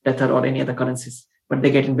other Tether or any other currencies, but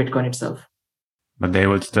they get in Bitcoin itself. But they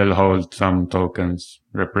will still hold some tokens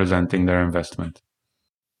representing their investment.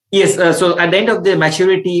 Yes. So at the end of the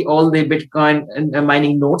maturity, all the Bitcoin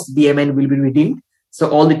mining nodes, BMN, will be redeemed. So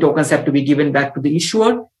all the tokens have to be given back to the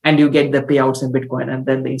issuer, and you get the payouts in Bitcoin, and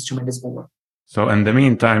then the instrument is over. So in the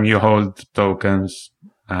meantime, you hold tokens,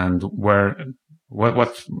 and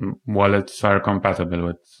what wallets are compatible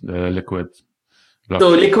with the Liquid blockchain? So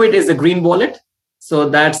Liquid is a green wallet. So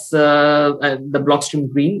that's the Blockstream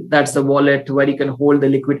Green. That's the wallet where you can hold the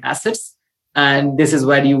liquid assets. And this is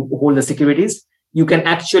where you hold the securities. You can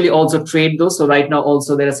actually also trade those. So right now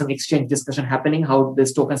also there is some exchange discussion happening, how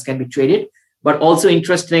these tokens can be traded. But also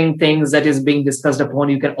interesting things that is being discussed upon,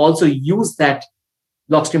 you can also use that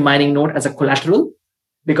Blockstream mining node as a collateral,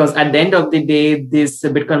 because at the end of the day, this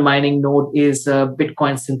Bitcoin mining node is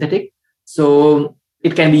Bitcoin synthetic. So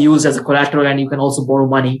it can be used as a collateral, and you can also borrow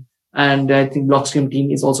money. And I think Blockstream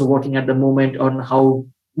team is also working at the moment on how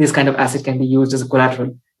this kind of asset can be used as a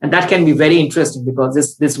collateral. And that can be very interesting,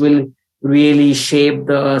 because this will really shape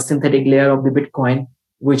the synthetic layer of the Bitcoin,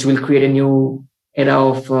 which will create a new era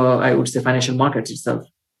of, I would say, financial markets itself.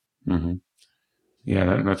 Mm-hmm.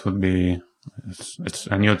 Yeah, that would be, it's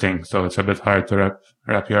a new thing. So it's a bit hard to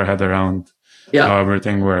wrap your head around how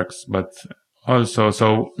everything works. But also,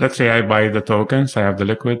 so let's say I buy the tokens, I have the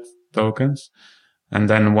liquid tokens, and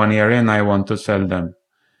then 1 year in, I want to sell them.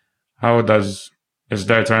 Is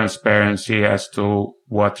there transparency as to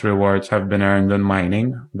what rewards have been earned in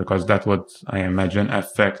mining? Because that would, I imagine,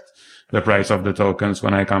 affect the price of the tokens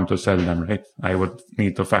when I come to sell them, right? I would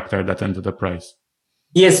need to factor that into the price.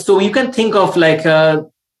 Yes. So you can think of like,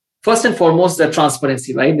 first and foremost, the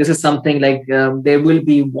transparency, right? This is something like there will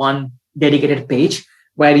be one dedicated page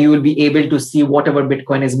where you will be able to see whatever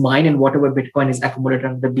Bitcoin is mined and whatever Bitcoin is accumulated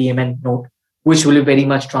on the BMN node, which will be very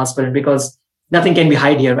much transparent because nothing can be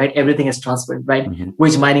hide here, right? Everything is transparent, right? Mm-hmm.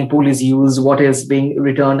 Which mining pool is used, what is being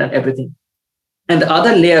returned and everything. And the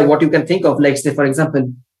other layer, what you can think of, like say, for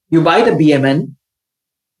example, you buy the BMN.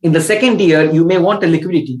 In the second year, you may want a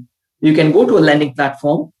liquidity. You can go to a lending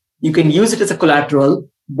platform. You can use it as a collateral,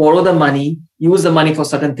 borrow the money, use the money for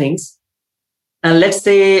certain things. And let's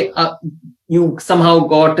say you somehow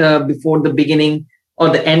got before the beginning or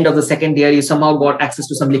the end of the second year, you somehow got access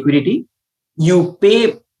to some liquidity. You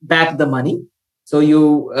pay back the money. So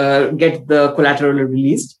you get the collateral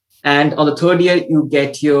released. And on the third year, you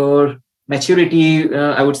get your maturity,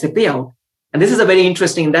 I would say, payout. And this is a very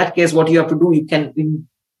interesting, in that case, what you have to do, you can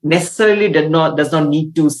necessarily does not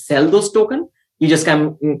need to sell those tokens. You just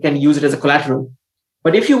can use it as a collateral.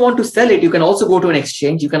 But if you want to sell it, you can also go to an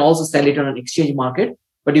exchange. You can also sell it on an exchange market,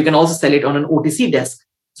 but you can also sell it on an OTC desk.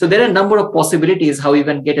 So there are a number of possibilities how you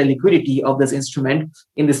can get a liquidity of this instrument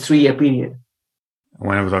in this 3-year period.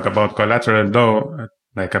 When we talk about collateral, though,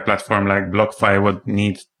 like a platform like BlockFi would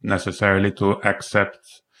need necessarily to accept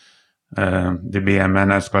the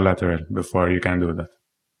BMN as collateral before you can do that.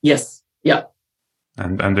 Yes. Yeah.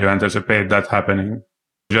 And do you anticipate that happening?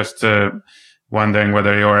 Just wondering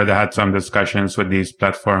whether you already had some discussions with these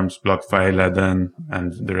platforms, BlockFi, Ledn,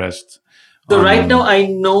 and the rest. So right now, I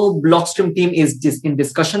know Blockstream team is in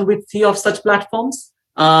discussion with 3 of such platforms.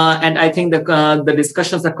 And I think the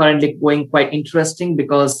discussions are currently going quite interesting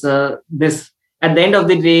because this, at the end of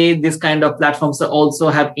the day, this kind of platforms also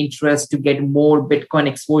have interest to get more Bitcoin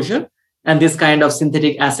exposure. And this kind of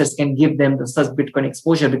synthetic assets can give them such Bitcoin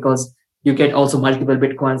exposure because you get also multiple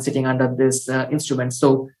Bitcoin sitting under this instrument.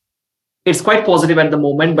 So it's quite positive at the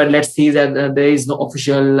moment, but let's see that there is no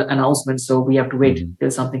official announcement. So we have to wait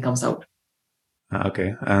till something comes out.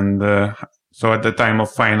 Okay. And so at the time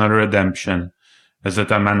of final redemption, is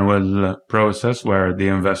it a manual process where the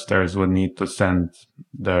investors would need to send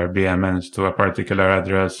their BMNs to a particular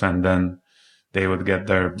address and then they would get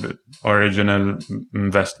their original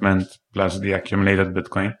investment plus the accumulated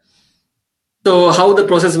Bitcoin? So how the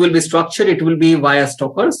process will be structured, it will be via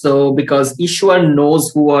Stocker. So because issuer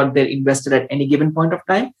knows who are their invested at any given point of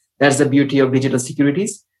time, that's the beauty of digital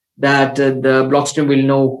securities, that the Blockstream will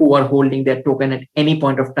know who are holding their token at any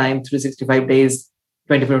point of time, 365 days,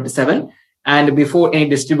 24/7. And before any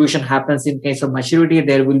distribution happens in case of maturity,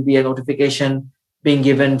 there will be a notification being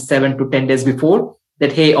given 7 to 10 days before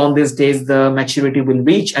that, hey, on these days, the maturity will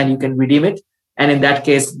reach and you can redeem it. And in that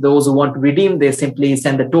case, those who want to redeem, they simply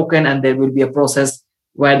send the token and there will be a process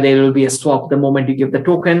where there will be a swap. The moment you give the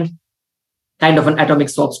token, kind of an atomic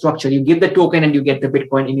swap structure, you give the token and you get the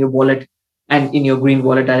Bitcoin in your wallet, and in your green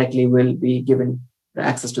wallet directly will be given the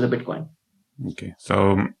access to the Bitcoin. Okay.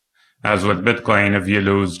 So as with Bitcoin, if you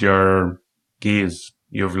lose your keys,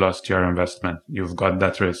 you've lost your investment. You've got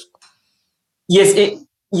that risk. Yes,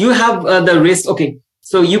 you have the risk. Okay.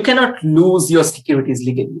 So you cannot lose your securities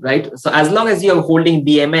legally, right? So as long as you're holding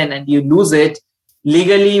BMN and you lose it,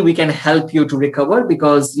 legally, we can help you to recover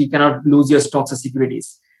because you cannot lose your stocks or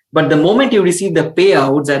securities. But the moment you receive the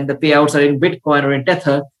payouts and the payouts are in Bitcoin or in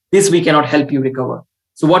Tether, this we cannot help you recover.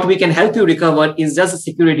 So what we can help you recover is just the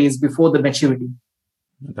securities before the maturity.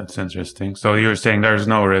 That's interesting. So you're saying there's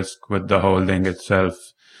no risk with the holding itself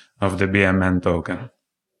of the BMN token?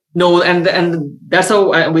 No, and that's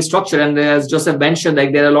how we structure. And as Joseph mentioned,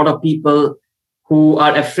 like there are a lot of people who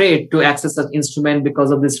are afraid to access such instrument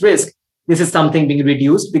because of this risk. This is something being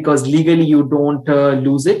reduced because legally you don't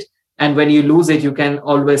lose it. And when you lose it, you can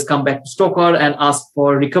always come back to Stocker and ask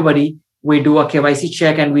for recovery. We do a KYC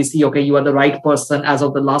check and we see, okay, you are the right person as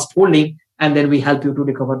of the last holding, and then we help you to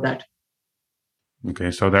recover that.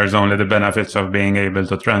 Okay, so there's only the benefits of being able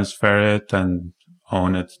to transfer it and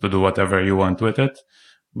own it to do whatever you want with it.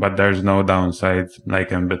 But there's no downside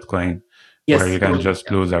like in Bitcoin, where you can just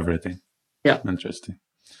lose everything. Yeah. Interesting.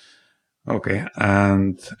 Okay.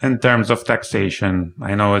 And in terms of taxation,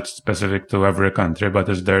 I know it's specific to every country, but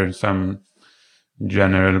is there some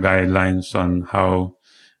general guidelines on how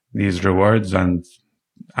these rewards and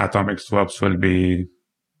atomic swaps will be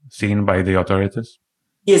seen by the authorities?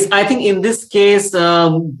 Yes, I think in this case,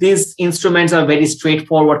 these instruments are very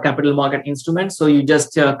straightforward capital market instruments. So you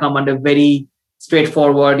just come under very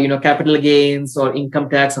straightforward, capital gains or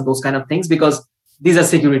income tax and those kind of things, because these are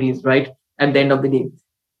securities, right? At the end of the day.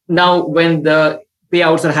 Now, when the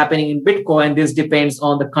payouts are happening in Bitcoin, this depends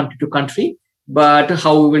on the country to country. But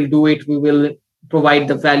how we will do it, we will provide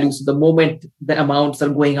the values. The moment the amounts are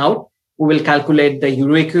going out, we will calculate the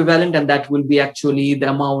euro equivalent, and that will be actually the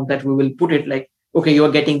amount that we will put it like, okay,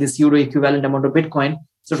 you're getting this euro equivalent amount of Bitcoin.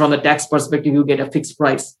 So from the tax perspective, you get a fixed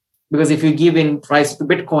price. Because if you give in price to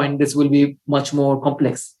Bitcoin, this will be much more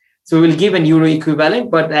complex. So we will give an euro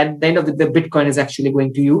equivalent, but at the end of the Bitcoin is actually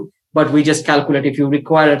going to you. But we just calculate if you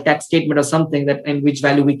require a tax statement or something that in which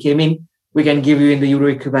value we came in, we can give you in the euro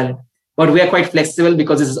equivalent. But we are quite flexible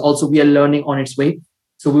because this is also we are learning on its way.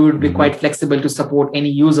 So we would be quite flexible to support any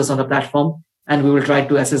users on the platform, and we will try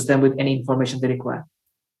to assist them with any information they require.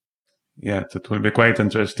 Yeah, it will be quite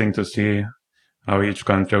interesting to see how each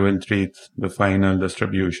country will treat the final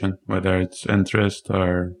distribution, whether it's interest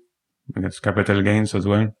or I guess capital gains as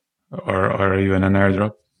well, or even an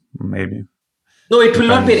airdrop, maybe. No, it will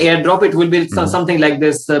not be an airdrop. It will be something like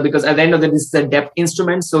this because at the end of it, this is a debt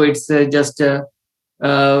instrument. So it's just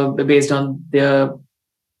based on the.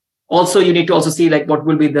 Also, you need to also see like what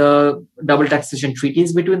will be the double taxation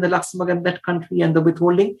treaties between the Luxembourg and that country and the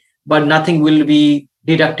withholding. But nothing will be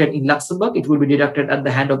deducted in Luxembourg. It will be deducted at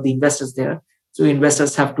the hand of the investors there. So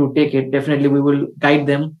investors have to take it. Definitely, we will guide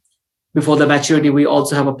them before the maturity. We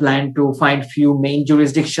also have a plan to find few main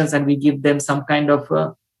jurisdictions and we give them some kind of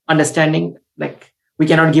understanding. Like we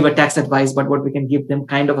cannot give a tax advice, but what we can give them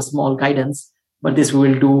kind of a small guidance. But this we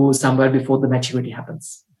will do somewhere before the maturity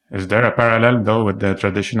happens. Is there a parallel though with the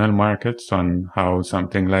traditional markets on how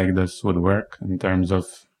something like this would work in terms of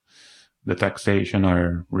the taxation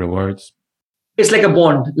or rewards? It's like a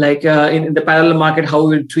bond, like in the parallel market, how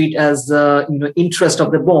we will treat as interest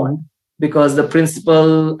of the bond, because the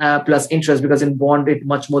principal plus interest, because in bond, it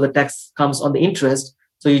much more the tax comes on the interest.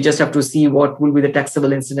 So you just have to see what will be the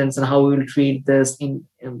taxable incidence and how we will treat this in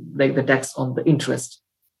like the tax on the interest.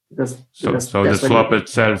 So the swap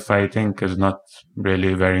itself, I think, is not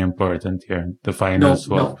really very important here. The final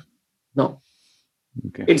swap. No.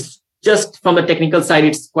 Okay. It's just from the technical side,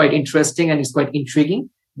 it's quite interesting and it's quite intriguing.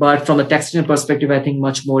 But from a taxation perspective, I think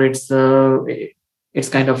much more it's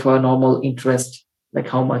kind of a normal interest, like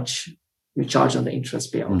how much you charge on the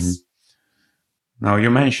interest payouts. Mm-hmm. Now,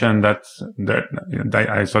 you mentioned that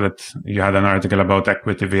I saw that you had an article about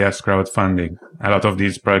equity vs crowdfunding. A lot of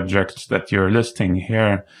these projects that you're listing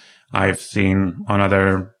here, I've seen on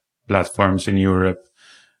other platforms in Europe,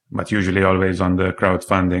 but usually always on the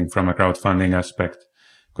crowdfunding, from a crowdfunding aspect.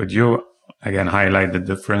 Could you, again, highlight the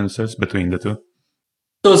differences between the two?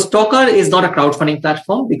 So Stocker is not a crowdfunding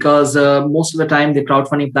platform because most of the time the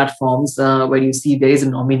crowdfunding platforms where you see there is a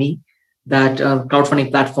nominee that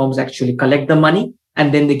crowdfunding platforms actually collect the money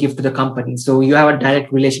and then they give to the company. So you have a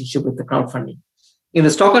direct relationship with the crowdfunding. In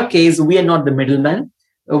the Stocker case, we are not the middleman.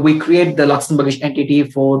 We create the Luxembourgish entity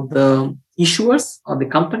for the issuers or the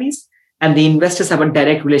companies, and the investors have a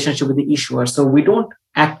direct relationship with the issuer. So we don't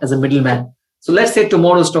act as a middleman. So let's say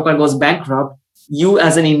tomorrow Stocker goes bankrupt. You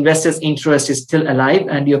as an investor's interest is still alive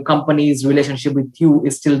and your company's relationship with you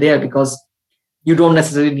is still there because you don't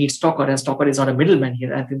necessarily need Stocker, and Stocker is not a middleman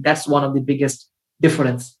here. I think that's one of the biggest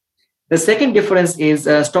difference. The second difference is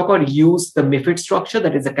Stocker use the MiFID structure,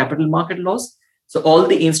 that is the capital market laws. So all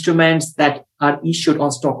the instruments that are issued on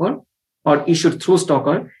Stocker or issued through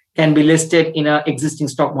Stocker can be listed in an existing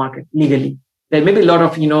stock market legally. There may be a lot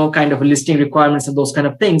of, kind of listing requirements and those kind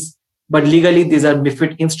of things, but legally these are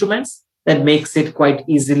MiFID instruments that makes it quite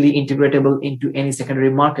easily integratable into any secondary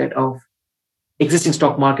market of existing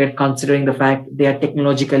stock market, considering the fact they are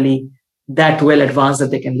technologically that well advanced that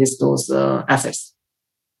they can list those assets.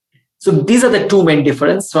 So these are the two main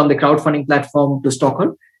differences from the crowdfunding platform to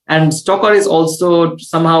Stocker. And Stocker is also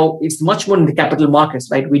somehow, it's much more in the capital markets,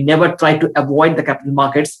 right? We never try to avoid the capital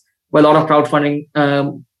markets. Where a lot of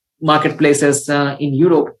crowdfunding marketplaces in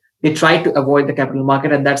Europe, they try to avoid the capital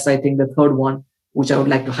market. And that's, I think, the third one, which I would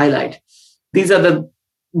like to highlight. These are the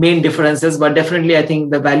main differences, but definitely I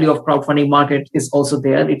think the value of crowdfunding market is also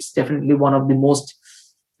there. It's definitely one of the most,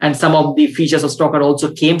 and some of the features of Stocker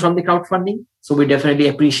also came from the crowdfunding. So we definitely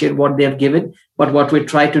appreciate what they have given. But what we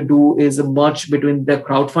try to do is a merge between the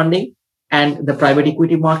crowdfunding and the private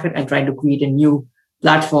equity market and trying to create a new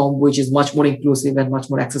platform which is much more inclusive and much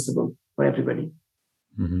more accessible for everybody.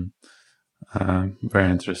 Very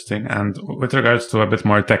interesting. And with regards to a bit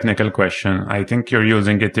more technical question, I think you're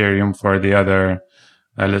using Ethereum for the other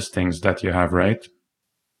listings that you have, right?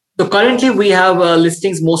 So currently we have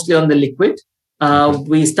listings mostly on the Liquid.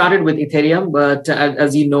 We started with Ethereum, but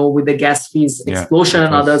as you know, with the gas fees explosion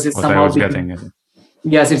and others, it's somehow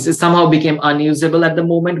it's somehow became unusable at the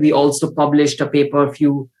moment. We also published a paper I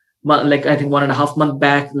think 1.5 months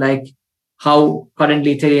back, like how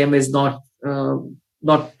currently Ethereum is not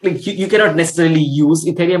like you cannot necessarily use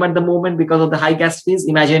Ethereum at the moment because of the high gas fees.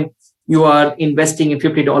 Imagine you are investing in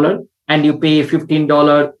 $50 and you pay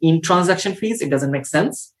 $15 in transaction fees. It doesn't make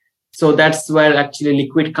sense. So that's where actually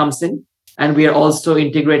Liquid comes in. And we are also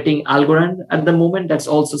integrating Algorand at the moment. That's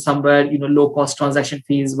also somewhere, low cost transaction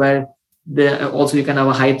fees where also you can have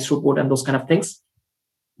a high throughput and those kind of things.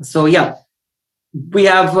 So yeah, we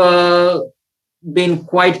have been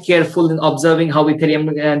quite careful in observing how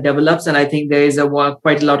Ethereum develops. And I think there is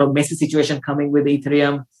quite a lot of messy situation coming with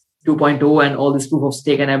Ethereum 2.0 and all this proof of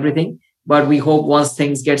stake and everything. But we hope once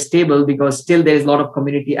things get stable, because still there is a lot of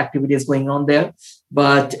community activities going on there.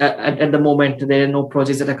 But at the moment, there are no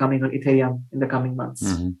projects that are coming on Ethereum in the coming months.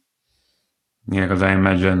 Yeah, because I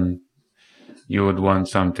imagine you would want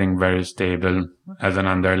something very stable as an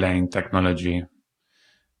underlying technology,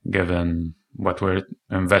 given what we're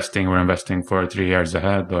investing for 3 years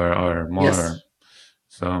ahead or more. Yes.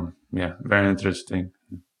 So yeah, very interesting.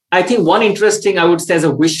 I think one interesting, I would say, as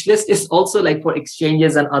a wish list is also like for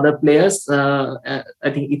exchanges and other players. I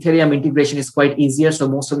think Ethereum integration is quite easier. So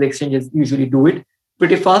most of the exchanges usually do it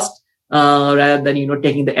pretty fast, rather than,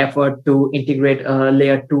 taking the effort to integrate a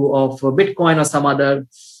layer 2 of Bitcoin or some other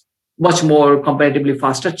much more comparatively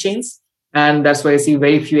faster chains. And that's why I see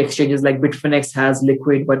very few exchanges like Bitfinex has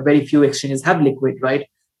Liquid, but very few exchanges have Liquid, right?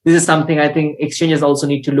 This is something I think exchanges also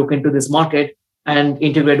need to look into this market and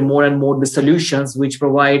integrate more and more the solutions which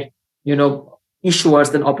provide,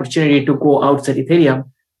 issuers an opportunity to go outside Ethereum,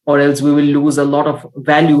 or else we will lose a lot of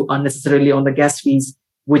value unnecessarily on the gas fees,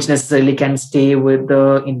 which necessarily can stay with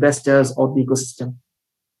the investors or the ecosystem.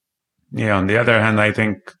 Yeah, on the other hand, I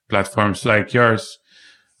think platforms like yours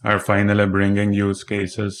are finally bringing use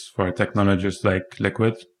cases for technologies like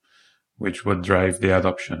Liquid, which would drive the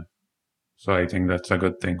adoption. So I think that's a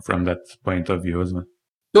good thing from that point of view as well.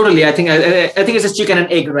 Totally. I think it's a chicken and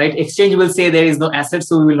egg, right? Exchange will say there is no asset,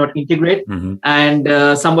 so we will not integrate.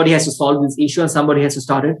 And somebody has to solve this issue and somebody has to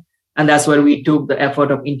start it. And that's where we took the effort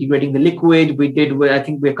of integrating the Liquid. I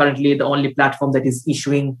think we're currently the only platform that is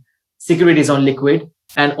issuing securities on Liquid.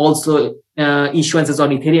 And also issuances on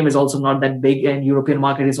Ethereum is also not that big, and European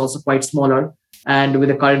market is also quite smaller. And with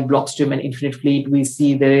the current Blockstream and Infinite Fleet, we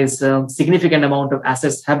see there is a significant amount of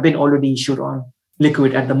assets have been already issued on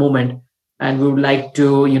Liquid at the moment. And we would like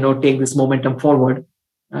to, take this momentum forward.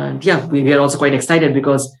 And yeah, we are also quite excited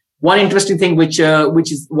because one interesting thing, which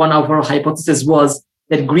is one of our hypotheses, was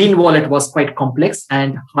that Green Wallet was quite complex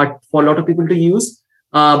and hard for a lot of people to use.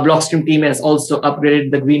 Blockstream team has also upgraded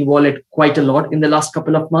the Green Wallet quite a lot in the last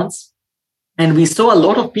couple of months. And we saw a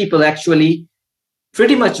lot of people actually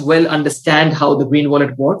pretty much well understand how the Green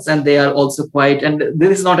Wallet works. And they are also and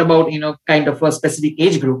this is not about, kind of a specific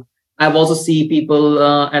age group. I've also seen people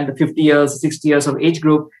at the 50 years, 60 years of age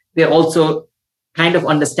group. They're also kind of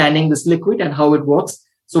understanding this Liquid and how it works.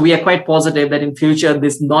 So we are quite positive that in future,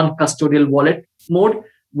 this non-custodial wallet mode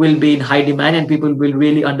will be in high demand and people will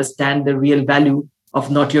really understand the real value of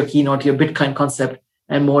not your key, not your Bitcoin concept.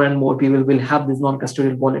 And more people will have this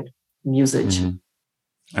non-custodial wallet in usage.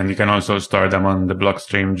 And you can also store them on the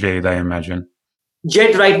Blockstream Jade, I imagine.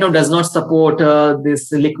 Jade right now does not support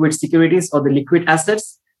this Liquid securities or the Liquid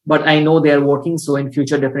assets. But I know they are working, so in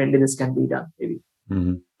future, definitely this can be done, maybe.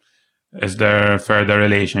 Is there a further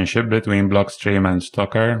relationship between Blockstream and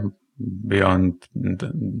Stocker beyond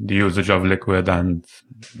the usage of Liquid and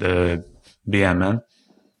the BMN?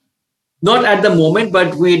 Not at the moment,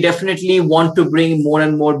 but we definitely want to bring more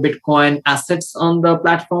and more Bitcoin assets on the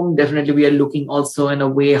platform. Definitely, we are looking also in a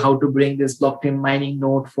way how to bring this blockchain mining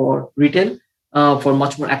node for retail, for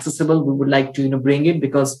much more accessible. We would like to, bring it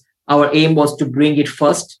because our aim was to bring it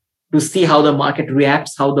first to see how the market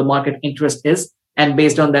reacts, how the market interest is. And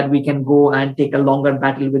based on that, we can go and take a longer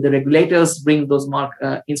battle with the regulators, bring those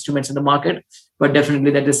instruments in the market. But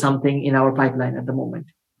definitely that is something in our pipeline at the moment.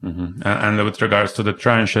 And with regards to the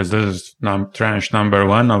tranches, this is tranche number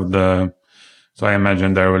 1 of the... So I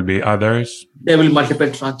imagine there will be others. There will be multiple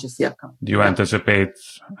tranches, yeah. Do you anticipate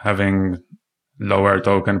having lower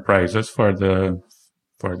token prices for the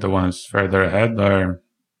ones further ahead, or...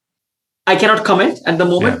 I cannot comment at the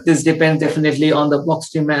moment. Yeah. This depends definitely on the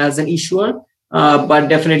Blockstream as an issuer. But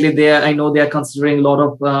definitely I know they are considering a lot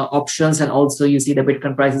of options, and also you see the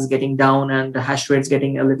Bitcoin prices getting down and the hash rates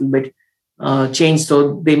getting a little bit changed.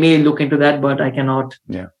 So they may look into that, but I cannot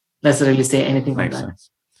necessarily say anything on that. Makes sense.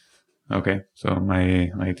 Okay, so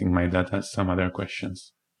I think my dad has some other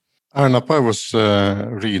questions. Arnab, I was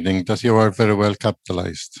reading that you are very well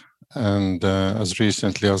capitalized. And as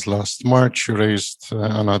recently as last March, you raised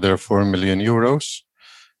another 4 million euros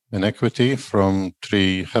in equity from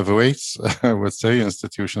 3 heavyweights, I would say,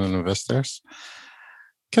 institutional investors.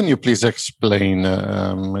 Can you please explain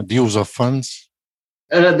the use of funds?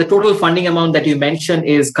 The total funding amount that you mentioned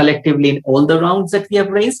is collectively in all the rounds that we have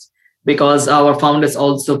raised, because our founders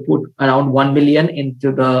also put around 1 million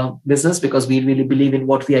into the business because we really believe in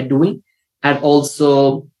what we are doing. And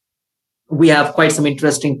also we have quite some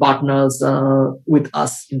interesting partners with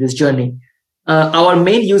us in this journey. Our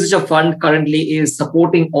main usage of fund currently is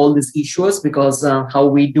supporting all these issuers, because how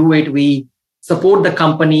we do it, we support the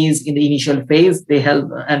companies in the initial phase. They help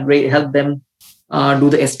them do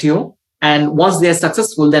the STO. And once they are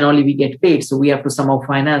successful, then only we get paid. So we have to somehow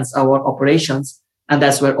finance our operations. And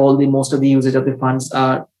that's where most of the usage of the funds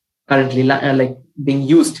are currently being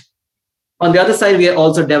used. On the other side, we are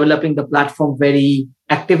also developing the platform very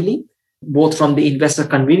actively, both from the investor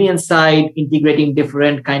convenience side, integrating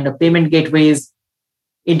different kind of payment gateways,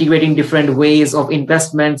 integrating different ways of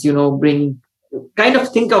investments,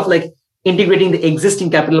 think of like integrating the existing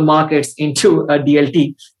capital markets into a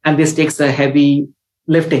DLT. And this takes a heavy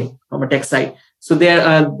lifting from a tech side. So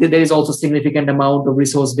there is also significant amount of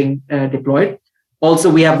resource being deployed.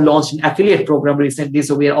 Also, we have launched an affiliate program recently.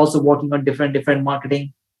 So we are also working on different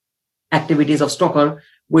marketing activities of Stocker,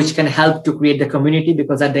 which can help to create the community,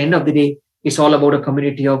 because at the end of the day, it's all about a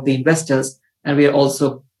community of the investors. And we are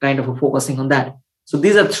also kind of focusing on that. So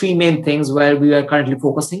these are 3 main things where we are currently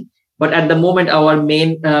focusing. But at the moment, our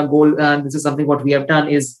main goal, and this is something what we have done,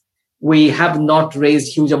 is we have not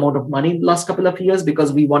raised huge amount of money in the last couple of years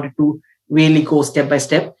because we wanted to really go step by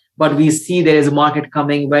step. But we see there is a market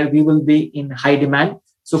coming where we will be in high demand.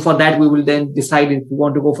 So for that, we will then decide if we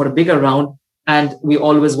want to go for a bigger round. And we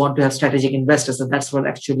always want to have strategic investors. And that's what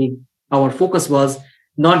actually our focus was,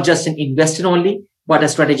 not just an investor only, but a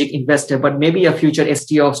strategic investor, but maybe a future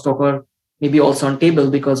STO of Stocker, maybe also on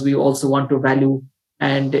table, because we also want to value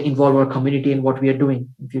and involve our community in what we are doing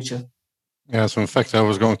in future. Yes, in fact, I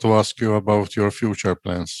was going to ask you about your future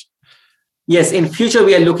plans. Yes, in future,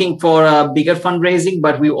 we are looking for a bigger fundraising,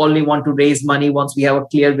 but we only want to raise money once we have a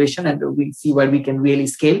clear vision and we see where we can really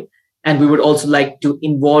scale. And we would also like to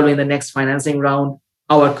involve in the next financing round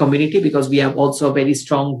our community, because we have also a very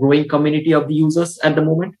strong growing community of the users at the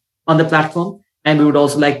moment on the platform. And we would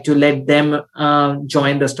also like to let them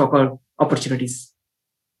join the Stocker opportunities.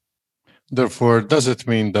 Therefore, does it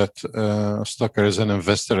mean that Stocker is an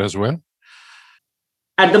investor as well?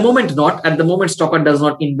 At the moment, not. At the moment, Stocker does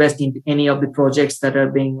not invest in any of the projects that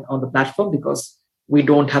are being on the platform because we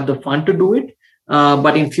don't have the fund to do it.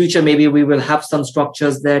 But in future, maybe we will have some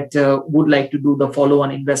structures that would like to do the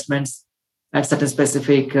follow-on investments at certain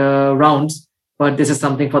specific rounds. But this is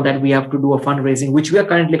something for that we have to do a fundraising, which we are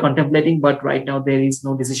currently contemplating. But right now, there is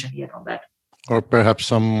no decision yet on that. Or perhaps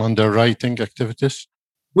some underwriting activities?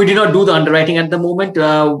 We do not do the underwriting at the moment.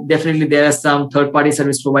 Definitely, there are some third-party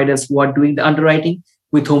service providers who are doing the underwriting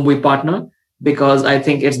with whom we partner, because I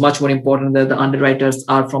think it's much more important that the underwriters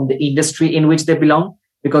are from the industry in which they belong,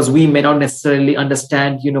 because we may not necessarily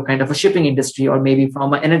understand, kind of a shipping industry or maybe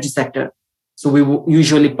from an energy sector. So we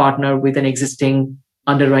usually partner with an existing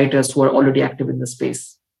underwriters who are already active in the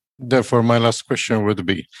space. Therefore, my last question would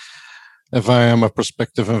be, if I am a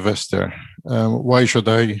prospective investor, why should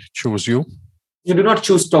I choose you? You do not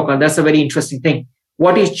choose Stocker. That's a very interesting thing.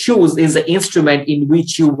 What you choose is the instrument in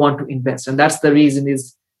which you want to invest. And that's the reason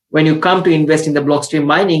is when you come to invest in the blockstream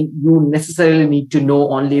mining, you necessarily need to know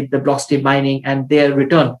only the blockstream mining and their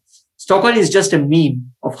return. Stocker is just a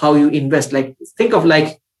meme of how you invest. Like, think of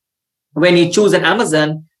like when you choose an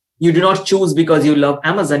Amazon, you do not choose because you love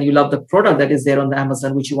Amazon. You love the product that is there on the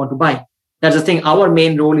Amazon, which you want to buy. That's the thing. Our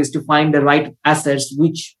main role is to find the right assets,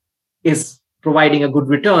 which is providing a good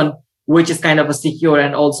return, which is kind of a secure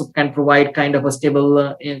and also can provide kind of a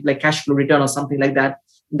stable like cash flow return or something like that.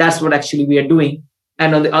 That's what actually we are doing.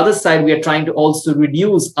 And on the other side, we are trying to also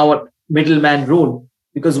reduce our middleman role,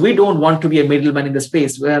 because we don't want to be a middleman in the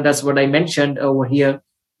space. Well, that's what I mentioned over here,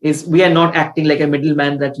 is we are not acting like a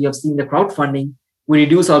middleman that you have seen in the crowdfunding. We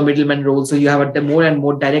reduce our middleman role. So you have a more and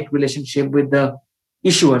more direct relationship with the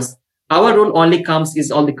issuers. Our role only comes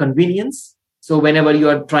is all the convenience. So whenever you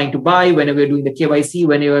are trying to buy, whenever you're doing the KYC,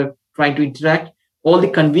 when you're trying to interact, all the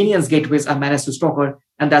convenience gateways are managed to Stocker,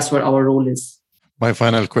 and that's where our role is. my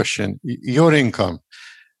final question. Your income,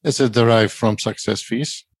 is it derived from success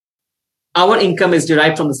fees? Our income is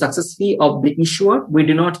derived from the success fee of the issuer. We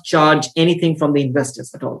do not charge anything from the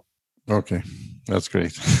investors at all. Okay, that's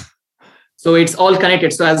great. So it's all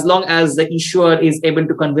connected. So as long as the issuer is able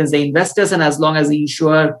to convince the investors, and as long as the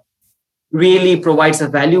issuer really provides a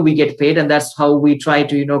value, we get paid. And that's how we try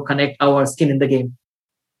to, connect our skin in the game.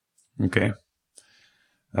 Okay.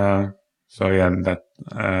 Thank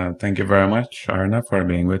you very much, Arnab, for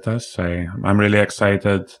being with us. I'm really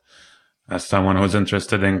excited as someone who's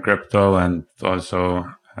interested in crypto and also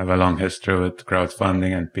have a long history with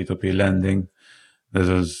crowdfunding and P2P lending. This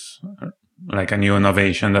is like a new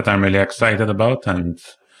innovation that I'm really excited about. And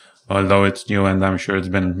although it's new and I'm sure it's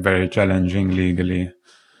been very challenging legally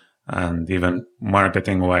and even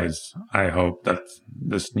marketing wise, I hope that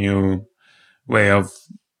this new way of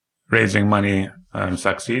raising money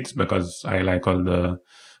succeeds, because I like all the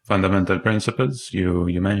fundamental principles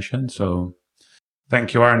you mentioned. So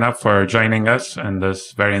thank you, Arnab, for joining us in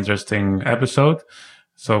this very interesting episode.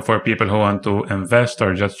 So for people who want to invest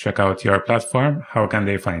or just check out your platform, how can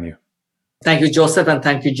they find you? Thank you, Joseph, and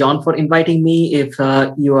thank you, John, for inviting me. If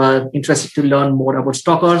you are interested to learn more about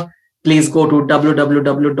Stockr, please go to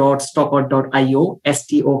www.stockr.io,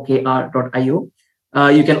 stokr.io.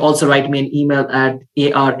 You can also write me an email at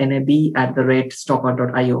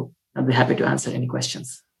arnab@stockr.io. I'll be happy to answer any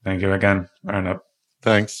questions. Thank you again, Arnab.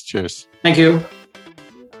 Thanks. Cheers. Thank you.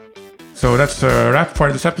 So that's a wrap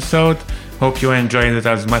for this episode. Hope you enjoyed it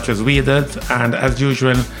as much as we did. And as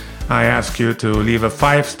usual, I ask you to leave a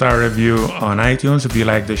 5-star review on iTunes if you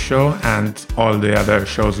like the show and all the other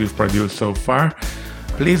shows we've produced so far.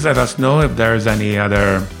 Please let us know if there's any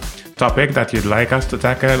other topic that you'd like us to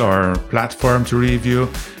tackle or platform to review.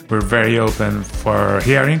 We're very open for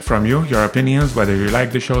hearing from you, your opinions, whether you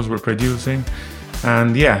like the shows we're producing.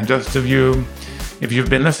 And just if you've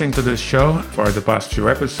been listening to this show for the past few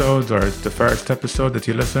episodes, or it's the first episode that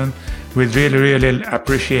you listen, we'd really, really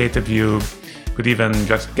appreciate if you could even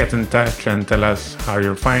just get in touch and tell us how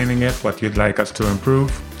you're finding it, what you'd like us to improve,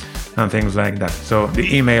 and things like that. So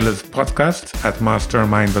the email is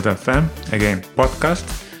podcast@mastermind.fm. Again,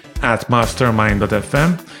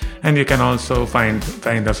 podcast@mastermind.fm. And you can also find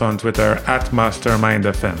us on Twitter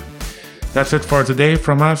 @mastermindfm. That's it for today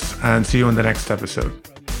from us, and see you in the next episode.